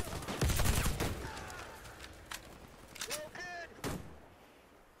 Broken!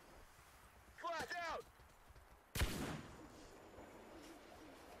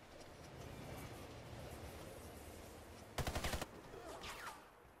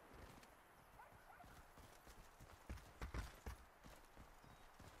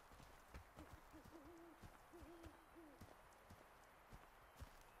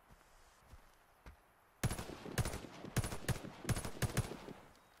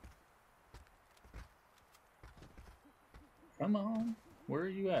 Come on. Where are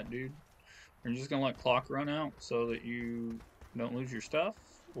you at, dude? Are you just gonna let clock run out so that you don't lose your stuff?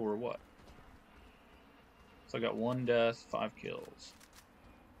 Or what? So I got 1 death, 5 kills.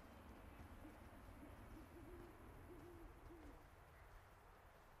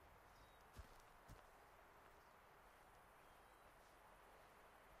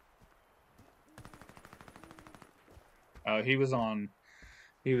 Oh, he was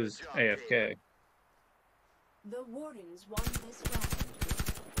AFK. The Wardens won this round.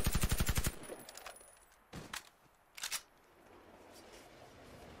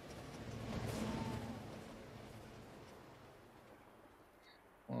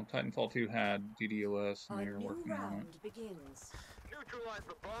 Well, Titanfall 2 had DDoS, and A they were new working on it. round begins. Neutralize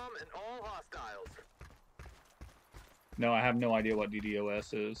the bomb and all hostiles. No, I have no idea what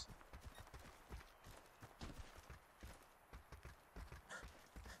DDoS is.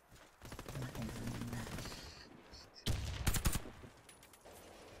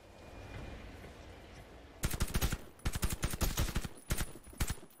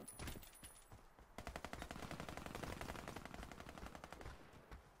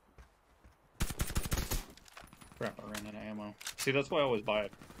 Crap, I ran out of ammo. See, that's why I always buy a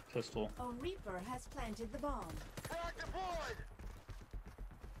pistol. A Reaper has planted the bomb. Frag deployed!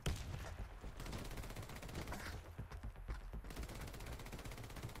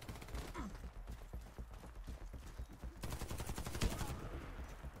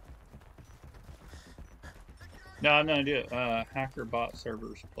 No, I'm gonna do it. Hacker bot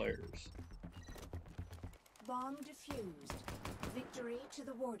servers players. Bomb defused. Victory to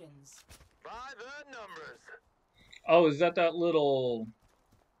the Wardens. By the numbers. Oh, is that little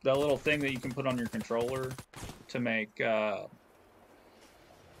thing that you can put on your controller to make your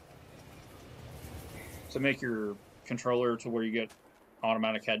controller to where you get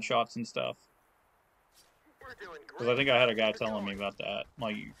automatic headshots and stuff? We're doing great. Because I think I had a guy telling me about that.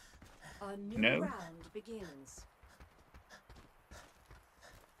 Like, A new No. round begins.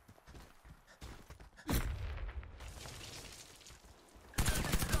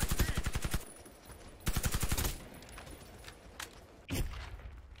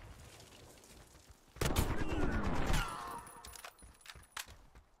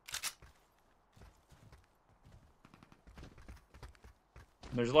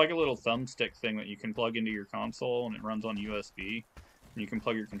 there's like a little thumbstick thing that you can plug into your console, and it runs on USB. And you can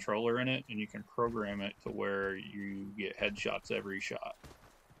plug your controller in it, and you can program it to where you get headshots every shot.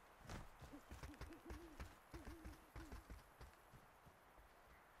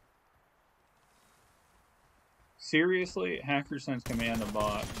 Seriously, hacker sends command a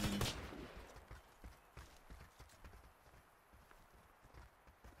bot. And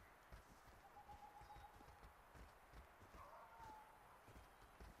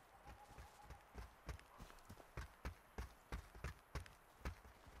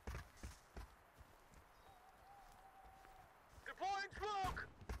Deploying smoke!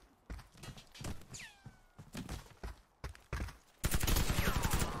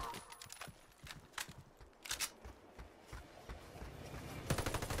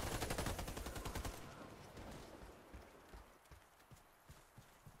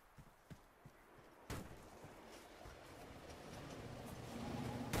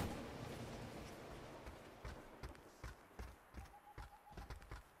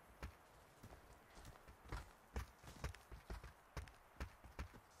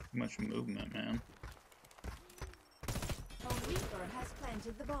 too much movement, man. A Reaper has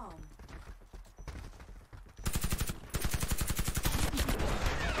planted the bomb.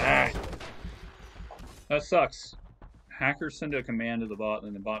 Ah! That sucks. Hackers send a command to the bot, and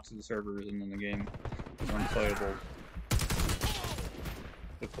then the bot to the servers, and then the game is unplayable.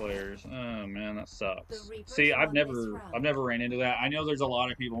 The players. Oh man, that sucks. See, I've never ran into that. I know there's a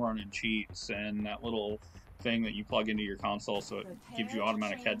lot of people running cheats and that little thing that you plug into your console so it gives you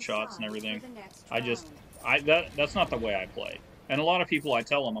automatic headshots and everything. That's not the way I play. And a lot of people, I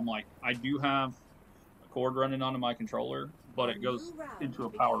tell them, I'm like, I do have a cord running onto my controller, but it goes into a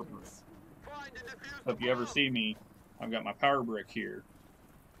power brick. Find and defuse So if you ever see me, I've got my power brick here,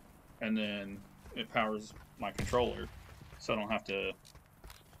 and then it powers my controller, so I don't have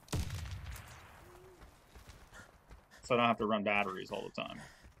to run batteries all the time.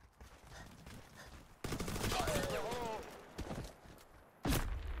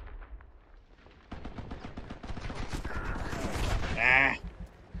 Ah!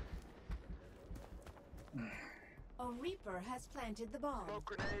 A Reaper has planted the bomb. Smoke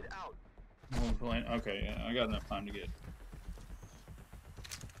grenade out. Okay, yeah, I got enough time to get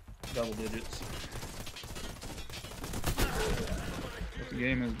double digits. But the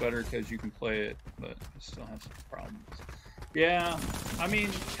game is better because you can play it, but it still has some problems. Yeah, I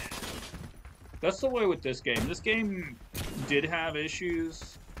mean, that's the way with this game. This game did have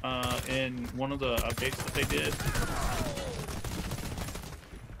issues in one of the updates that they did.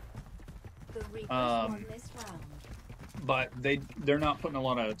 The Reapers won this round. But they're not putting a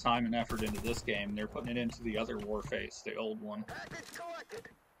lot of time and effort into this game. They're putting it into the other WarFace, the old one. Package collected.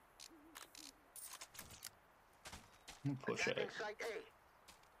 Push it. Attacking site A.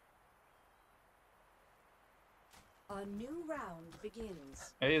 A new round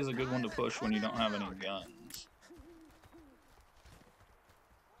begins. A is a good one to push when you don't have any guns.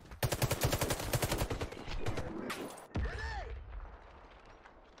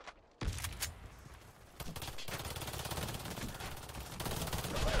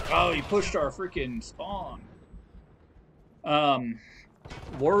 Oh, he pushed our freaking spawn.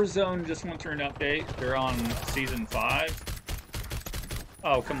 Warzone just went through an update. They're on season 5.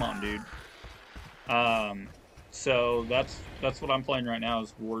 Oh, come on, dude. So that's what I'm playing right now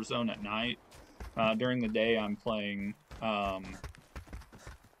is Warzone at night. During the day, I'm playing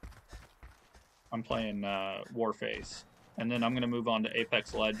WarFace, and then I'm gonna move on to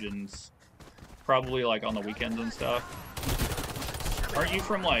Apex Legends, probably like on the weekends and stuff. Aren't you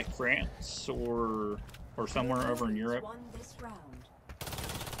from like France or somewhere over in Europe? Won this round.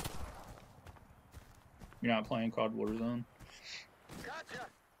 You're not playing COD Warzone? Gotcha.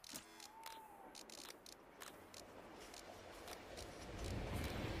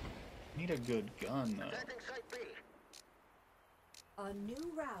 Need a good gun though. Attacking site B. A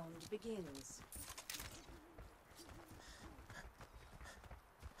new round begins.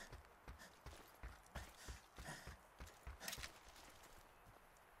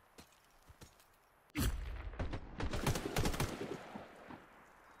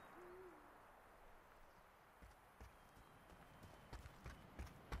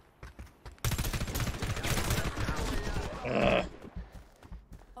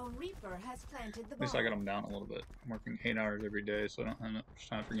 A Reaper has planted the At least bomb. I got them down a little bit. I'm working 8 hours every day, so I don't have much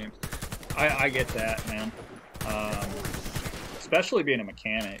time for games. I get that, man. Especially being a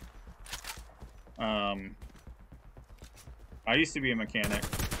mechanic. I used to be a mechanic,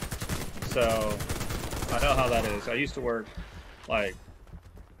 so I know how that is. I used to work like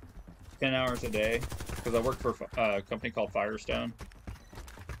 10 hours a day because I worked for a company called Firestone.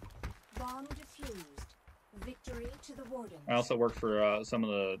 Bomb defused. Victory to the Wardens. I also worked for some of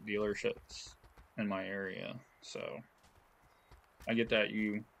the dealerships in my area, so I get that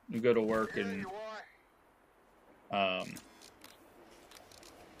you go to work Here and you are.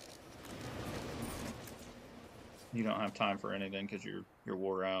 you don't have time for anything because you're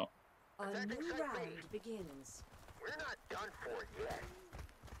wore out. A new round begins. We're not done for yet.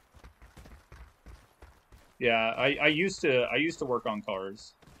 Yeah, I used to work on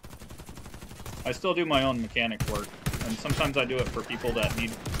cars. I still do my own mechanic work, and sometimes I do it for people that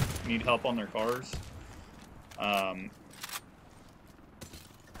need help on their cars. Stun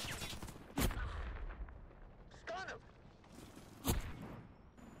him.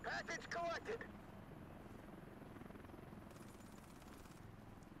 Package collected.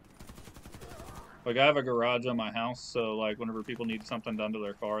 Like I have a garage on my house, so like whenever people need something done to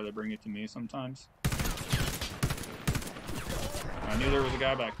their car, they bring it to me sometimes. I knew there was a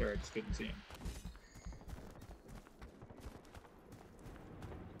guy back there, I just couldn't see him.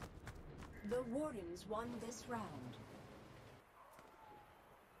 The Wardens won this round.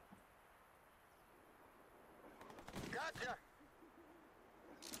 Gotcha.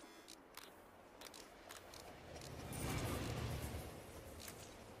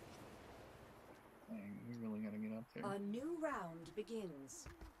 Dang, we really gotta get up there. A new round begins.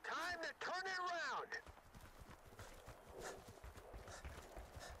 Time to turn it around.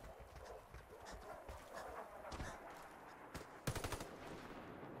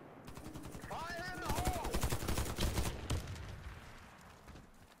 Fire in the hole.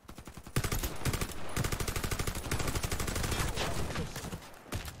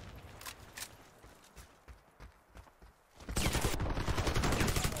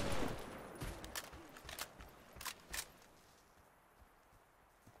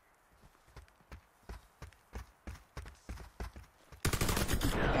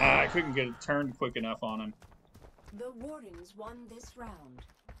 I couldn't get it turned quick enough on him. The Wardens won this round.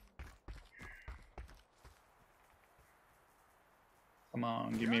 Come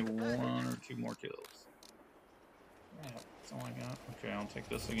on, give me 1 or 2 more kills. Yeah, that's all I got. Okay, I'll take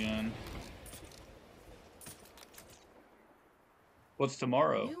this again. What's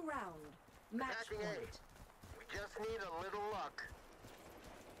tomorrow? New round. Match Attacking point. A. We just need a little luck.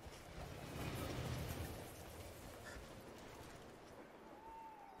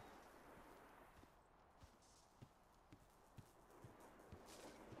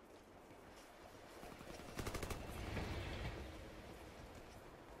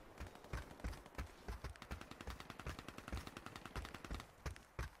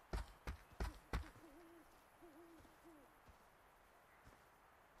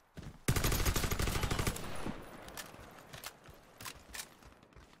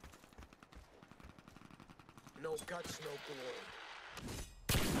 No guts, no glory.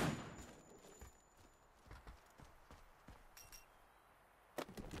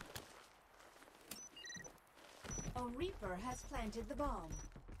 A Reaper has planted the bomb.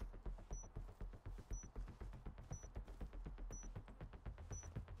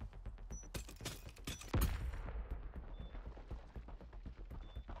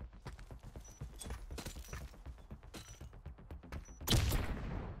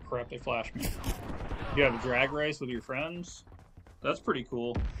 Crap, they flashed me. You have a drag race with your friends? That's pretty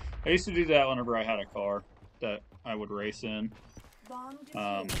cool. I used to do that whenever I had a car that I would race in. Bomb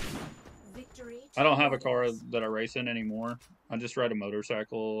defused. Victory to I don't the have a car wardens. that I race in anymore. I just ride a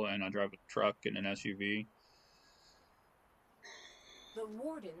motorcycle and I drive a truck and an SUV. The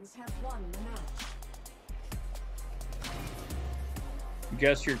wardens have won the match.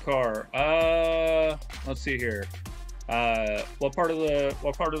 Guess your car. Let's see here. What part of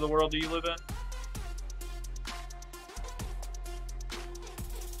the world do you live in?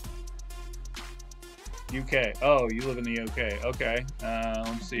 UK. Oh, you live in the UK. Okay.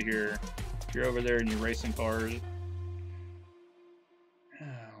 Let's see here. If you're over there and you're racing cars.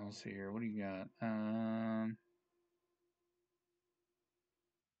 Let's see here. What do you got?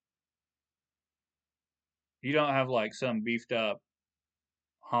 You don't have like some beefed up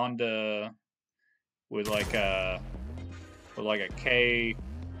Honda with like a K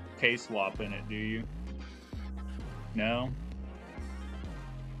swap in it, do you? No.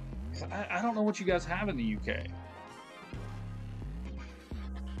 I don't know what you guys have in the UK.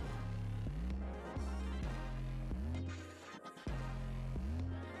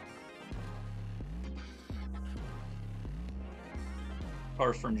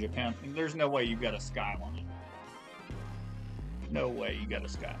 Cars from Japan. There's no way you got a Skyline. No way you got a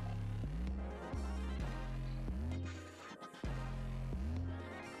Skyline.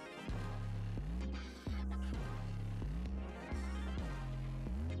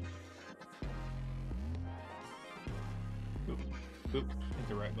 Oop, oop, hit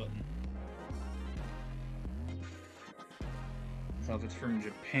the right button. So if it's from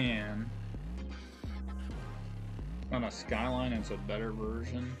Japan, on a Skyline, it's a better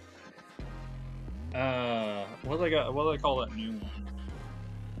version. What do they got? What do they call that new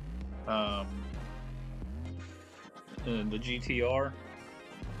one? The GTR.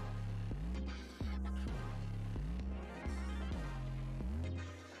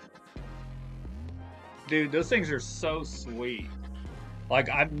 Dude, those things are so sweet. Like,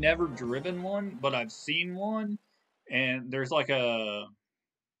 I've never driven one, but I've seen one, and there's like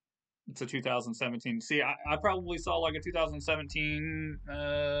it's a 2017. See, I probably saw like a 2017,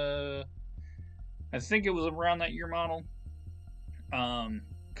 I think it was around that year model.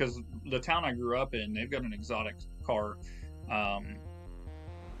 Because the town I grew up in, they've got an exotic car,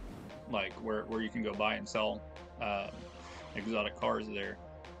 like where you can go buy and sell exotic cars there.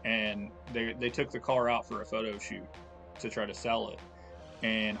 And they took the car out for a photo shoot to try to sell it.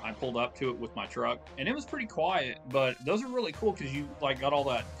 And I pulled up to it with my truck, and it was pretty quiet. But those are really cool because you like got all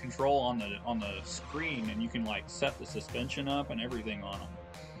that control on the screen, and you can like set the suspension up and everything on them.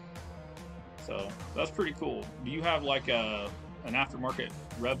 So that's pretty cool. Do you have like an aftermarket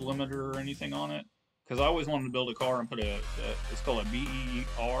rev limiter or anything on it? Because I always wanted to build a car and put it's called a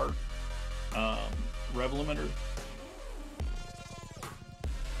BER rev limiter.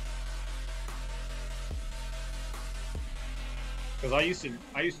 Because I used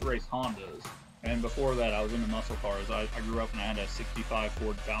to race Hondas, and before that I was into muscle cars. I grew up and I had a '65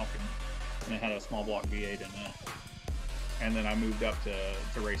 Ford Falcon, and it had a small block V8 in it. And then I moved up to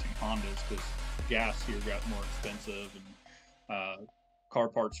racing Hondas because gas here got more expensive, and car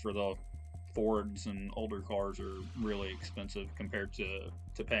parts for the Fords and older cars are really expensive compared to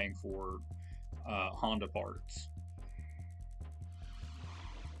paying for Honda parts.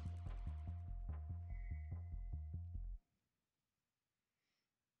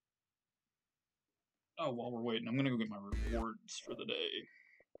 Oh, while we're waiting, I'm gonna go get my rewards for the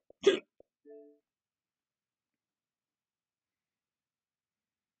day.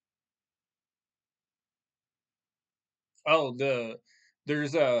 Oh,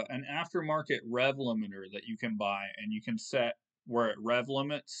 there's an aftermarket rev limiter that you can buy, and you can set where it rev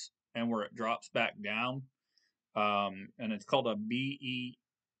limits and where it drops back down. And it's called a BEE.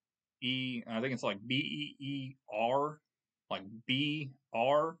 I think it's like BEER, like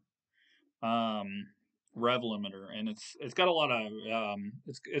BR rev limiter, and it's got a lot of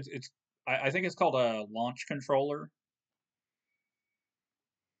I think it's called a launch controller.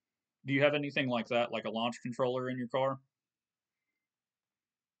 Do you have anything like that, like a launch controller in your car?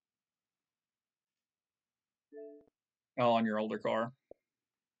 Oh, on your older car.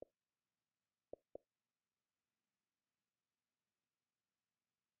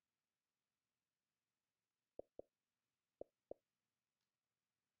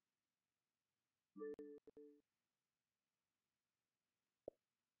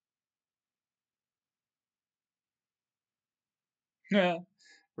 Yeah,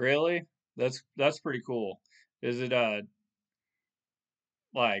 really? That's pretty cool. Is it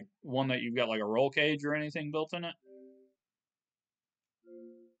like one that you've got like a roll cage or anything built in it?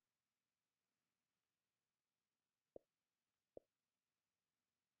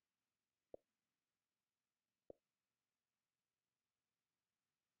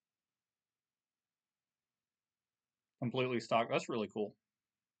 Completely stock. That's really cool.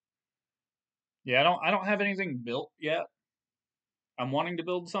 Yeah, I don't have anything built yet. I'm wanting to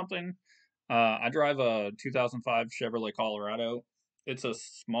build something. I drive a 2005 Chevrolet Colorado. It's a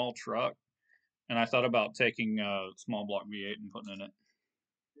small truck, and I thought about taking a small block V8 and putting in it.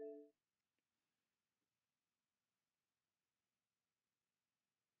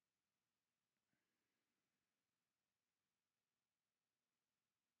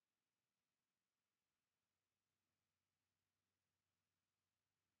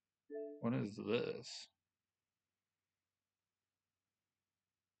 What is this?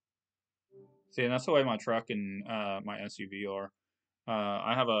 See, and that's the way my truck and my SUV are.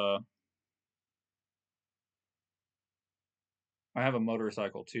 I have a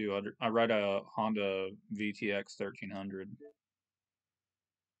motorcycle too. I ride a Honda VTX 1300.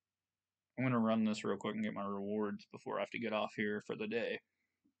 I'm gonna run this real quick and get my rewards before I have to get off here for the day.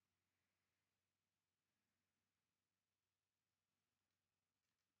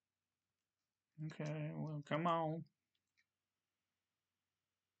 Okay, well, come on.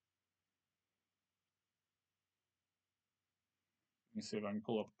 Let me see if I can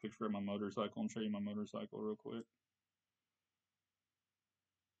pull up a picture of my motorcycle and show you my motorcycle real quick.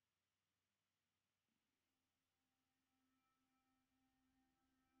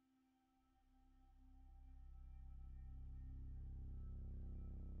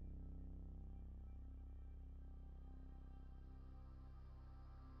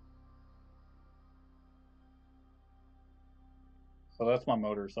 So that's my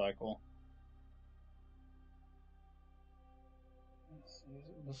motorcycle. Let's see, is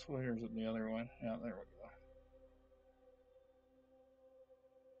it this way or is it the other way? Yeah, there we go.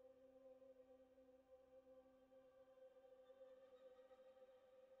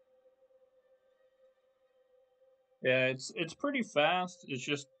 Yeah, it's pretty fast. It's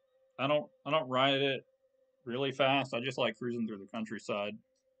just I don't ride it really fast. I just like cruising through the countryside.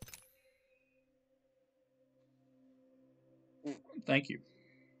 Thank you.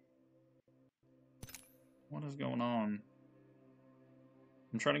 What is going on?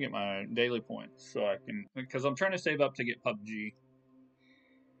 I'm trying to get my daily points so I can because I'm trying to save up to get PUBG.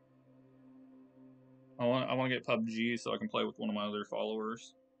 I want to get PUBG so I can play with one of my other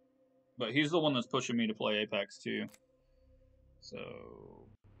followers. But he's the one that's pushing me to play Apex too. So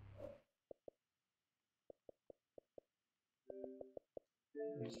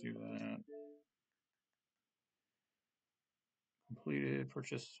let's do that. Completed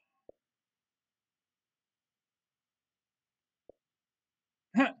purchase.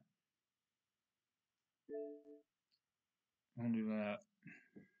 I'll do that.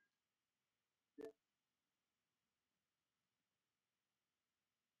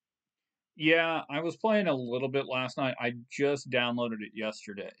 Yeah, I was playing a little bit last night. I just downloaded it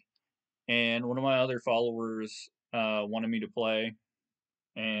yesterday, and one of my other followers wanted me to play,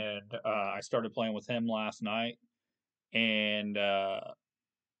 and I started playing with him last night, and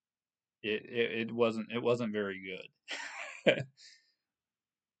it wasn't very good.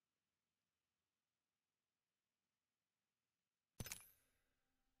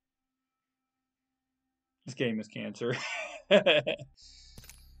 This game is cancer.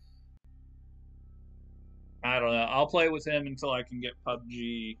 I don't know. I'll play with him until I can get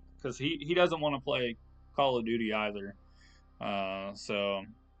PUBG because he doesn't want to play Call of Duty either. So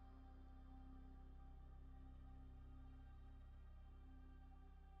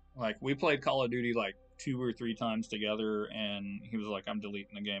like we played Call of Duty like 2 or 3 times together, and he was like, "I'm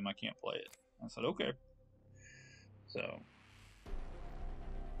deleting the game. I can't play it." I said, "Okay." So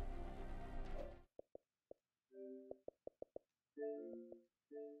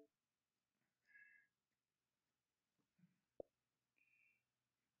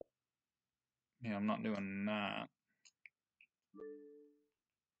yeah, I'm not doing that.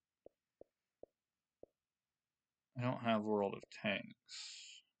 I don't have World of Tanks.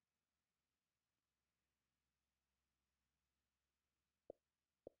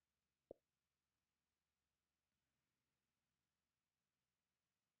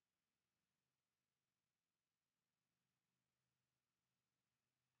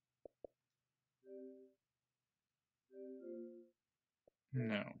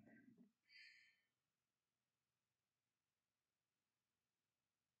 No.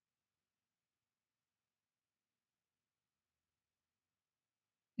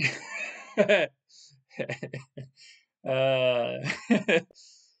 uh,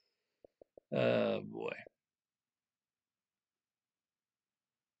 oh boy.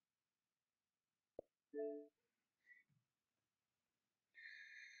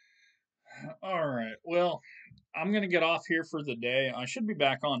 All right. Well, I'm gonna get off here for the day. I should be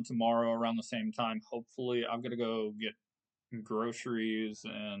back on tomorrow around the same time. Hopefully, I'm gonna go get groceries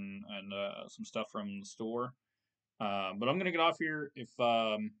and some stuff from the store. But I'm gonna get off here if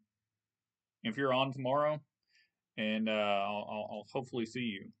you're on tomorrow, and I'll hopefully see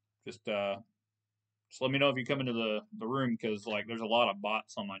you. Just let me know if you come into the room because like there's a lot of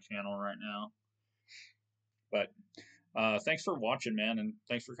bots on my channel right now. But thanks for watching, man, and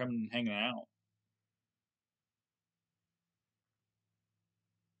thanks for coming and hanging out.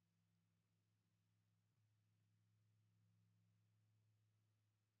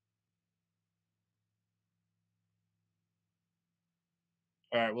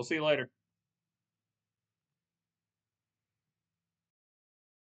 All right, we'll see you later.